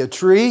 We see a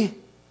tree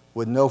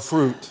with no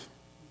fruit.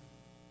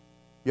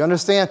 You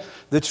understand?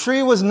 The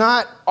tree was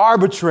not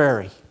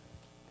arbitrary.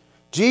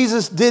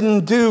 Jesus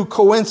didn't do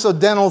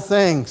coincidental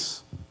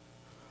things.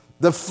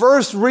 The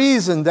first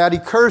reason that he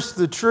cursed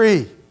the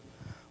tree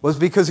was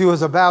because he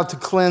was about to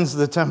cleanse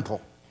the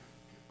temple.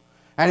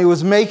 And he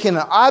was making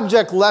an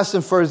object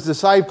lesson for his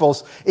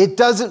disciples. It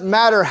doesn't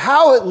matter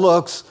how it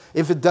looks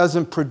if it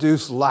doesn't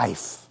produce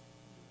life.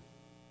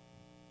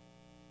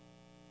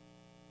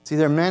 See,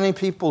 there are many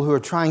people who are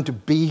trying to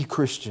be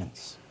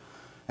Christians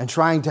and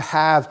trying to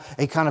have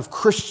a kind of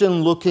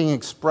Christian-looking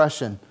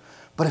expression.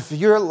 But if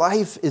your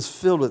life is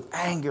filled with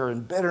anger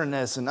and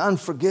bitterness and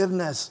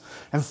unforgiveness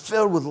and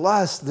filled with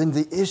lust, then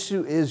the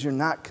issue is you're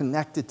not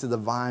connected to the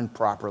vine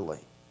properly.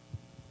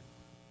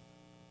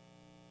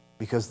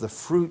 Because the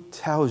fruit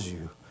tells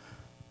you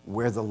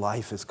where the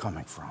life is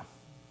coming from.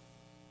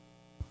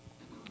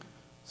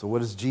 So what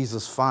does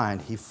Jesus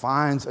find? He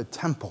finds a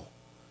temple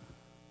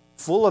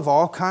full of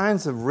all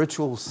kinds of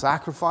ritual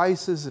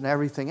sacrifices and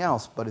everything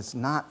else, but it's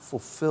not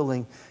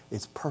fulfilling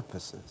its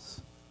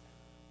purposes.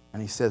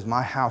 And he says,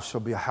 my house shall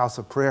be a house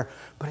of prayer.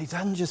 But he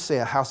doesn't just say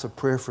a house of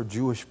prayer for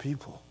Jewish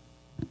people.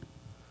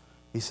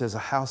 He says a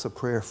house of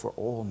prayer for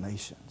all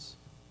nations.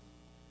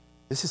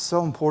 This is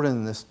so important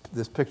in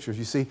this picture.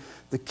 You see,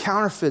 the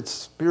counterfeit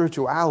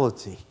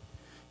spirituality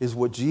is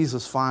what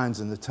Jesus finds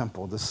in the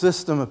temple. The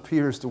system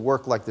appears to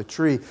work like the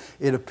tree.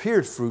 It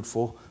appeared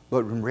fruitful,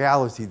 but in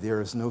reality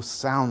there is no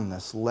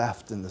soundness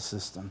left in the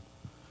system.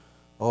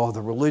 Oh,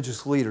 the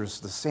religious leaders,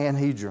 the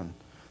Sanhedrin,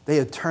 they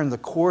had turned the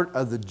court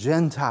of the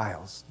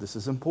Gentiles. This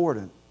is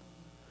important.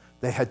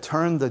 They had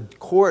turned the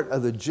court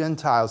of the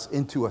Gentiles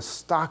into a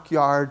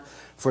stockyard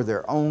for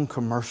their own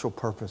commercial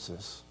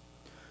purposes.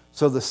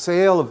 So the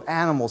sale of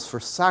animals for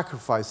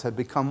sacrifice had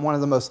become one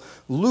of the most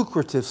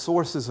lucrative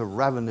sources of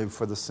revenue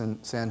for the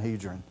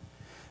Sanhedrin.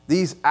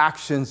 These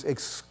actions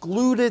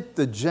excluded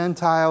the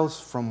Gentiles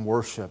from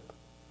worship,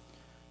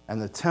 and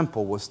the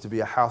temple was to be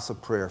a house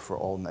of prayer for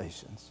all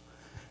nations.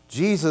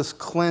 Jesus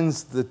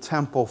cleansed the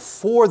temple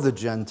for the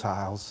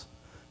Gentiles,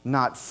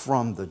 not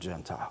from the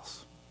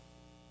Gentiles.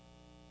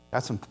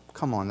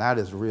 Come on, that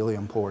is really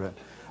important.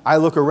 I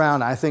look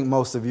around, I think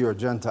most of you are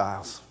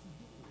Gentiles.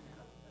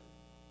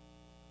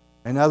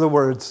 In other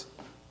words,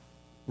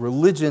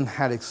 religion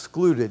had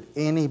excluded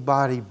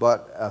anybody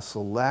but a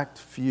select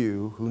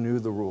few who knew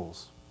the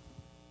rules.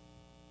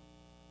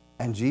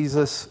 And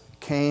Jesus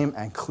came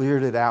and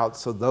cleared it out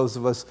so those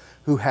of us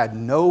who had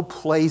no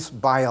place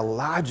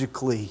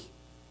biologically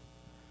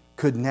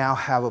could now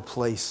have a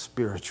place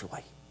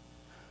spiritually.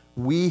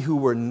 We who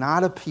were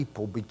not a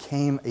people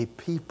became a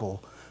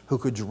people who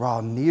could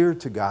draw near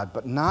to God,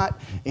 but not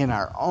in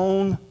our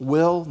own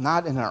will,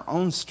 not in our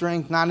own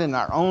strength, not in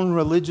our own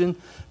religion,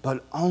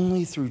 but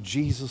only through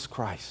Jesus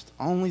Christ,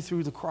 only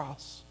through the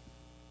cross.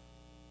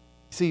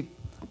 See,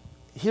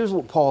 here's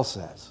what Paul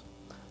says,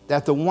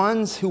 that the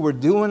ones who were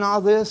doing all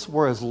this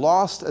were as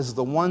lost as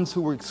the ones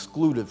who were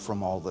excluded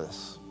from all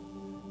this.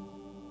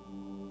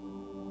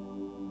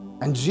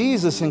 And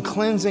Jesus, in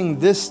cleansing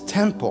this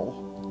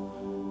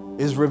temple,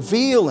 is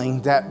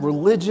revealing that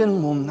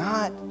religion will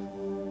not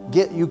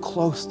get you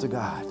close to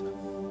God.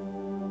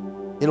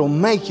 It'll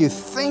make you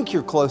think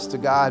you're close to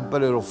God,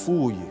 but it'll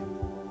fool you.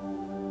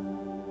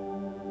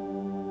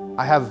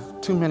 I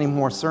have too many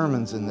more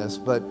sermons in this,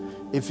 but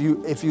if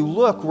you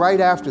look right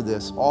after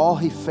this, all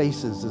he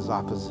faces is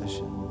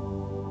opposition.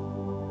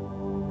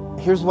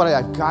 Here's what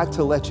I've got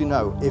to let you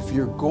know. If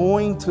you're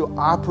going to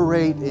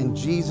operate in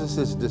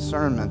Jesus'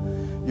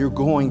 discernment, you're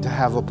going to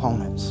have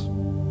opponents.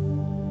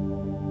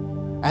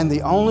 And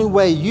the only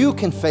way you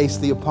can face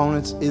the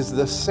opponents is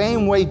the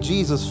same way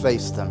Jesus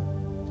faced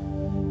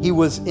them. He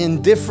was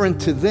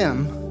indifferent to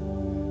them,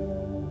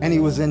 and he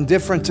was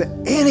indifferent to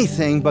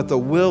anything but the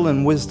will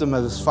and wisdom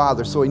of his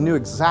Father. So he knew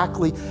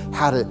exactly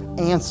how to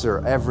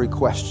answer every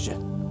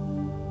question.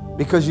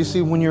 Because you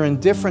see, when you're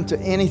indifferent to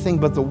anything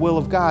but the will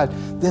of God,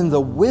 then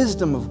the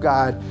wisdom of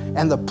God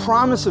and the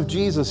promise of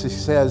Jesus, he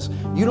says,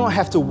 you don't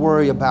have to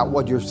worry about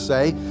what you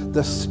say.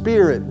 The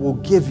Spirit will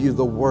give you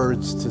the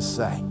words to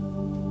say.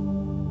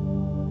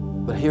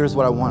 But here's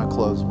what I want to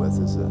close with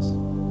is this.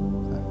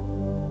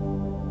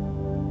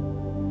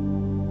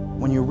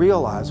 When you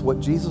realize what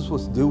Jesus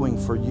was doing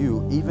for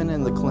you, even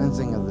in the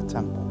cleansing of the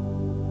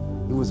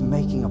temple, he was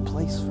making a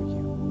place for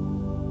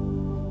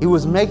you. He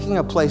was making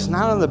a place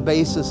not on the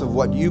basis of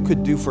what you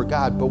could do for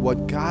God, but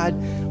what God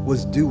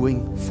was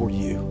doing for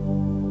you.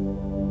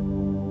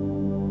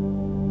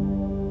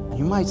 And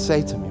you might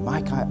say to me,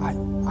 Mike, I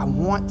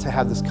want to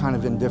have this kind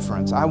of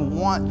indifference. I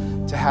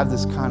want to have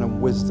this kind of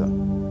wisdom.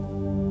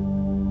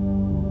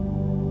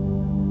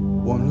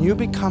 When you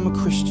become a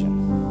Christian,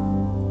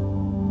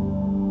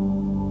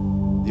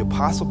 the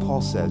Apostle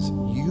Paul says,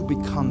 you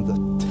become the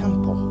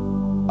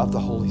temple of the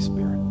Holy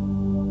Spirit.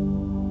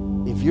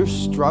 If you're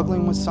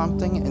struggling with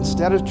something,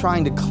 instead of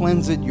trying to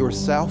cleanse it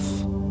yourself,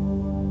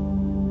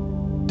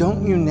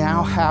 don't you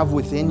now have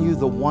within you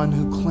the one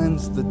who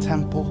cleansed the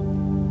temple?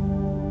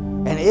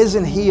 And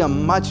isn't he a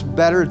much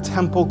better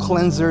temple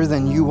cleanser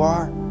than you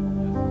are?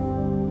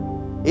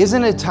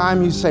 Isn't it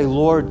time you say,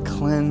 Lord,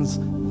 cleanse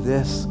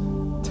this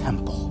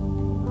temple?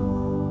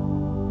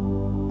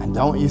 And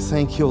don't you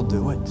think he'll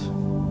do it?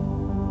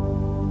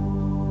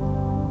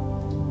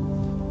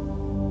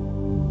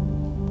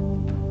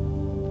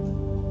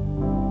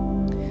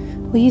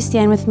 Will you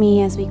stand with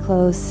me as we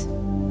close?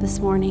 this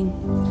morning.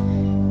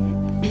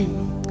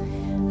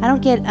 I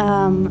don't get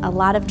a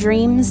lot of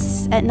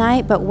dreams at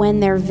night, but when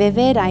they're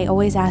vivid, I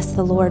always ask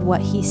the Lord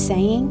what He's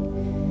saying.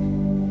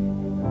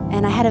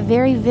 And I had a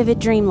very vivid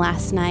dream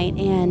last night,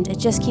 and it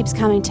just keeps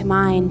coming to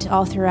mind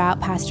all throughout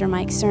Pastor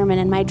Mike's sermon.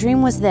 And my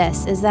dream was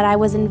this, is that I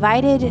was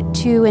invited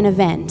to an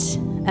event.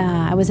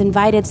 I was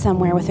invited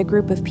somewhere with a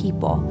group of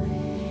people,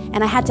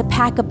 and I had to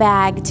pack a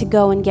bag to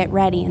go and get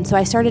ready. And so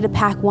I started to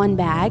pack one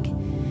bag,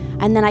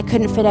 and then I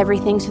couldn't fit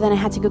everything, so then I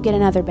had to go get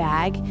another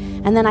bag.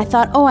 And then I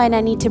thought, and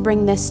I need to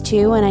bring this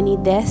too, and I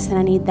need this, and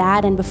I need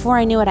that. And before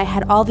I knew it, I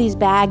had all these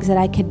bags that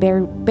I could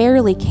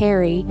barely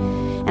carry,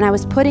 and I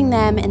was putting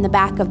them in the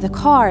back of the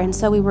car. And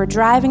so we were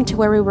driving to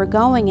where we were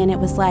going, and it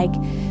was like,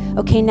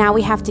 okay, now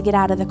we have to get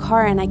out of the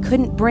car, and I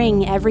couldn't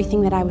bring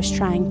everything that I was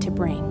trying to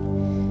bring.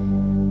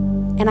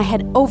 And I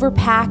had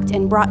overpacked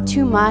and brought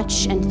too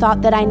much and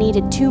thought that I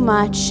needed too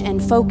much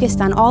and focused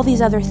on all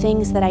these other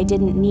things that I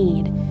didn't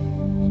need.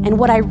 And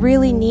what I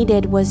really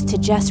needed was to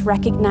just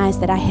recognize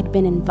that I had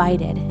been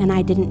invited and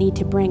I didn't need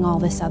to bring all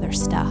this other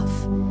stuff.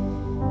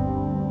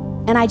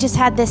 And I just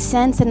had this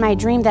sense in my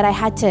dream that I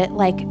had to,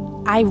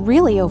 I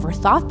really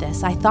overthought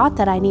this. I thought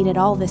that I needed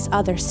all this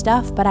other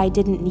stuff, but I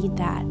didn't need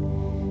that.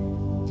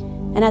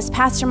 And as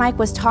Pastor Mike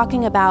was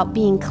talking about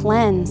being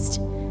cleansed,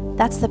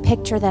 that's the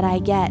picture that I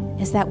get,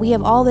 is that we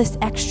have all this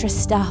extra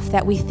stuff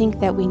that we think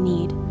that we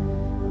need.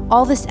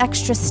 All this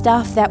extra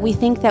stuff that we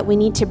think that we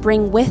need to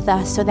bring with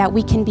us so that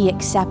we can be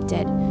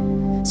accepted,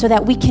 so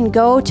that we can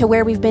go to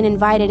where we've been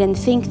invited and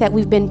think that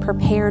we've been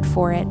prepared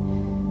for it.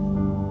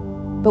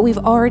 But we've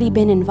already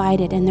been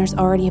invited, and there's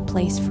already a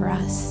place for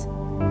us.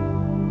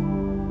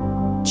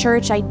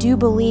 Church, I do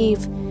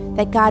believe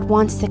that God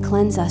wants to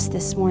cleanse us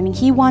this morning.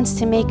 He wants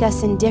to make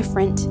us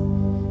indifferent,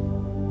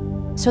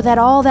 so that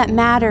all that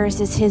matters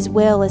is His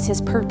will, is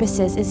His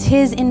purposes, is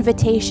His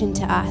invitation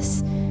to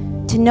us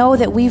to know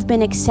that we've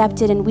been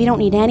accepted and we don't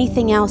need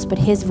anything else but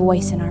His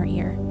voice in our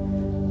ear.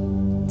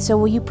 So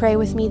will you pray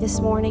with me this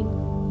morning?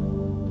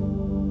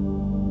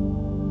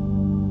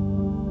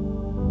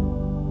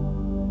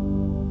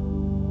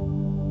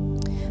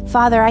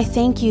 Father, I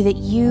thank You that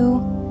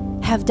You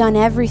have done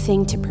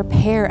everything to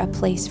prepare a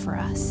place for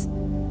us.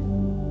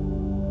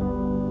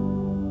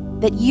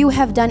 That You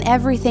have done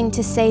everything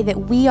to say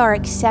that we are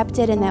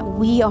accepted and that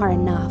we are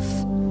enough.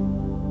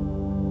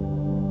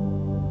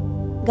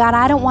 God,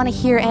 I don't want to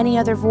hear any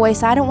other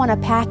voice. I don't want to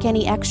pack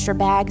any extra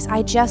bags.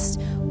 I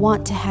just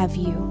want to have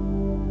You.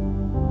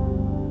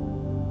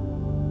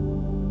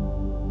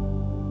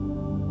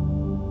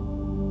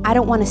 I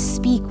don't want to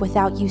speak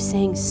without You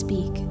saying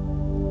speak.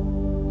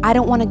 I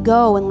don't want to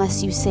go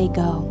unless You say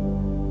go.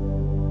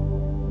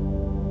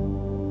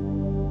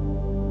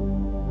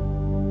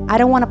 I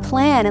don't want to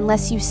plan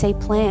unless You say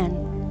plan.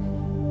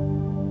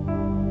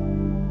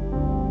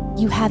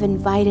 You have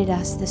invited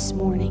us this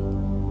morning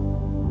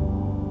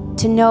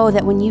to know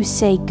that when You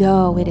say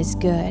go, it is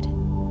good.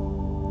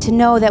 To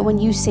know that when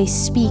You say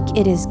speak,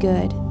 it is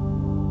good.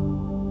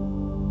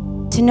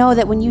 To know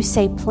that when You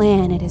say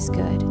plan, it is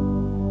good.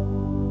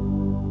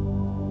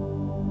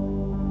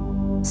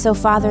 So,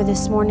 Father,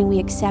 this morning we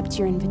accept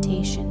Your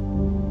invitation.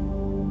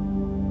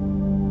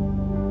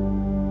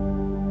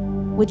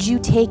 Would You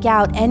take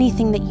out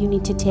anything that You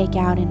need to take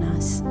out in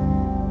us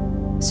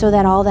so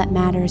that all that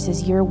matters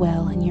is Your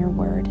will and Your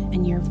word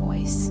and Your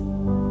voice.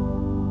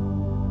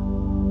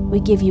 We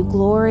give You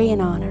glory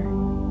and honor.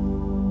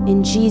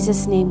 In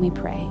Jesus' name we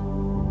pray.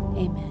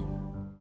 Amen.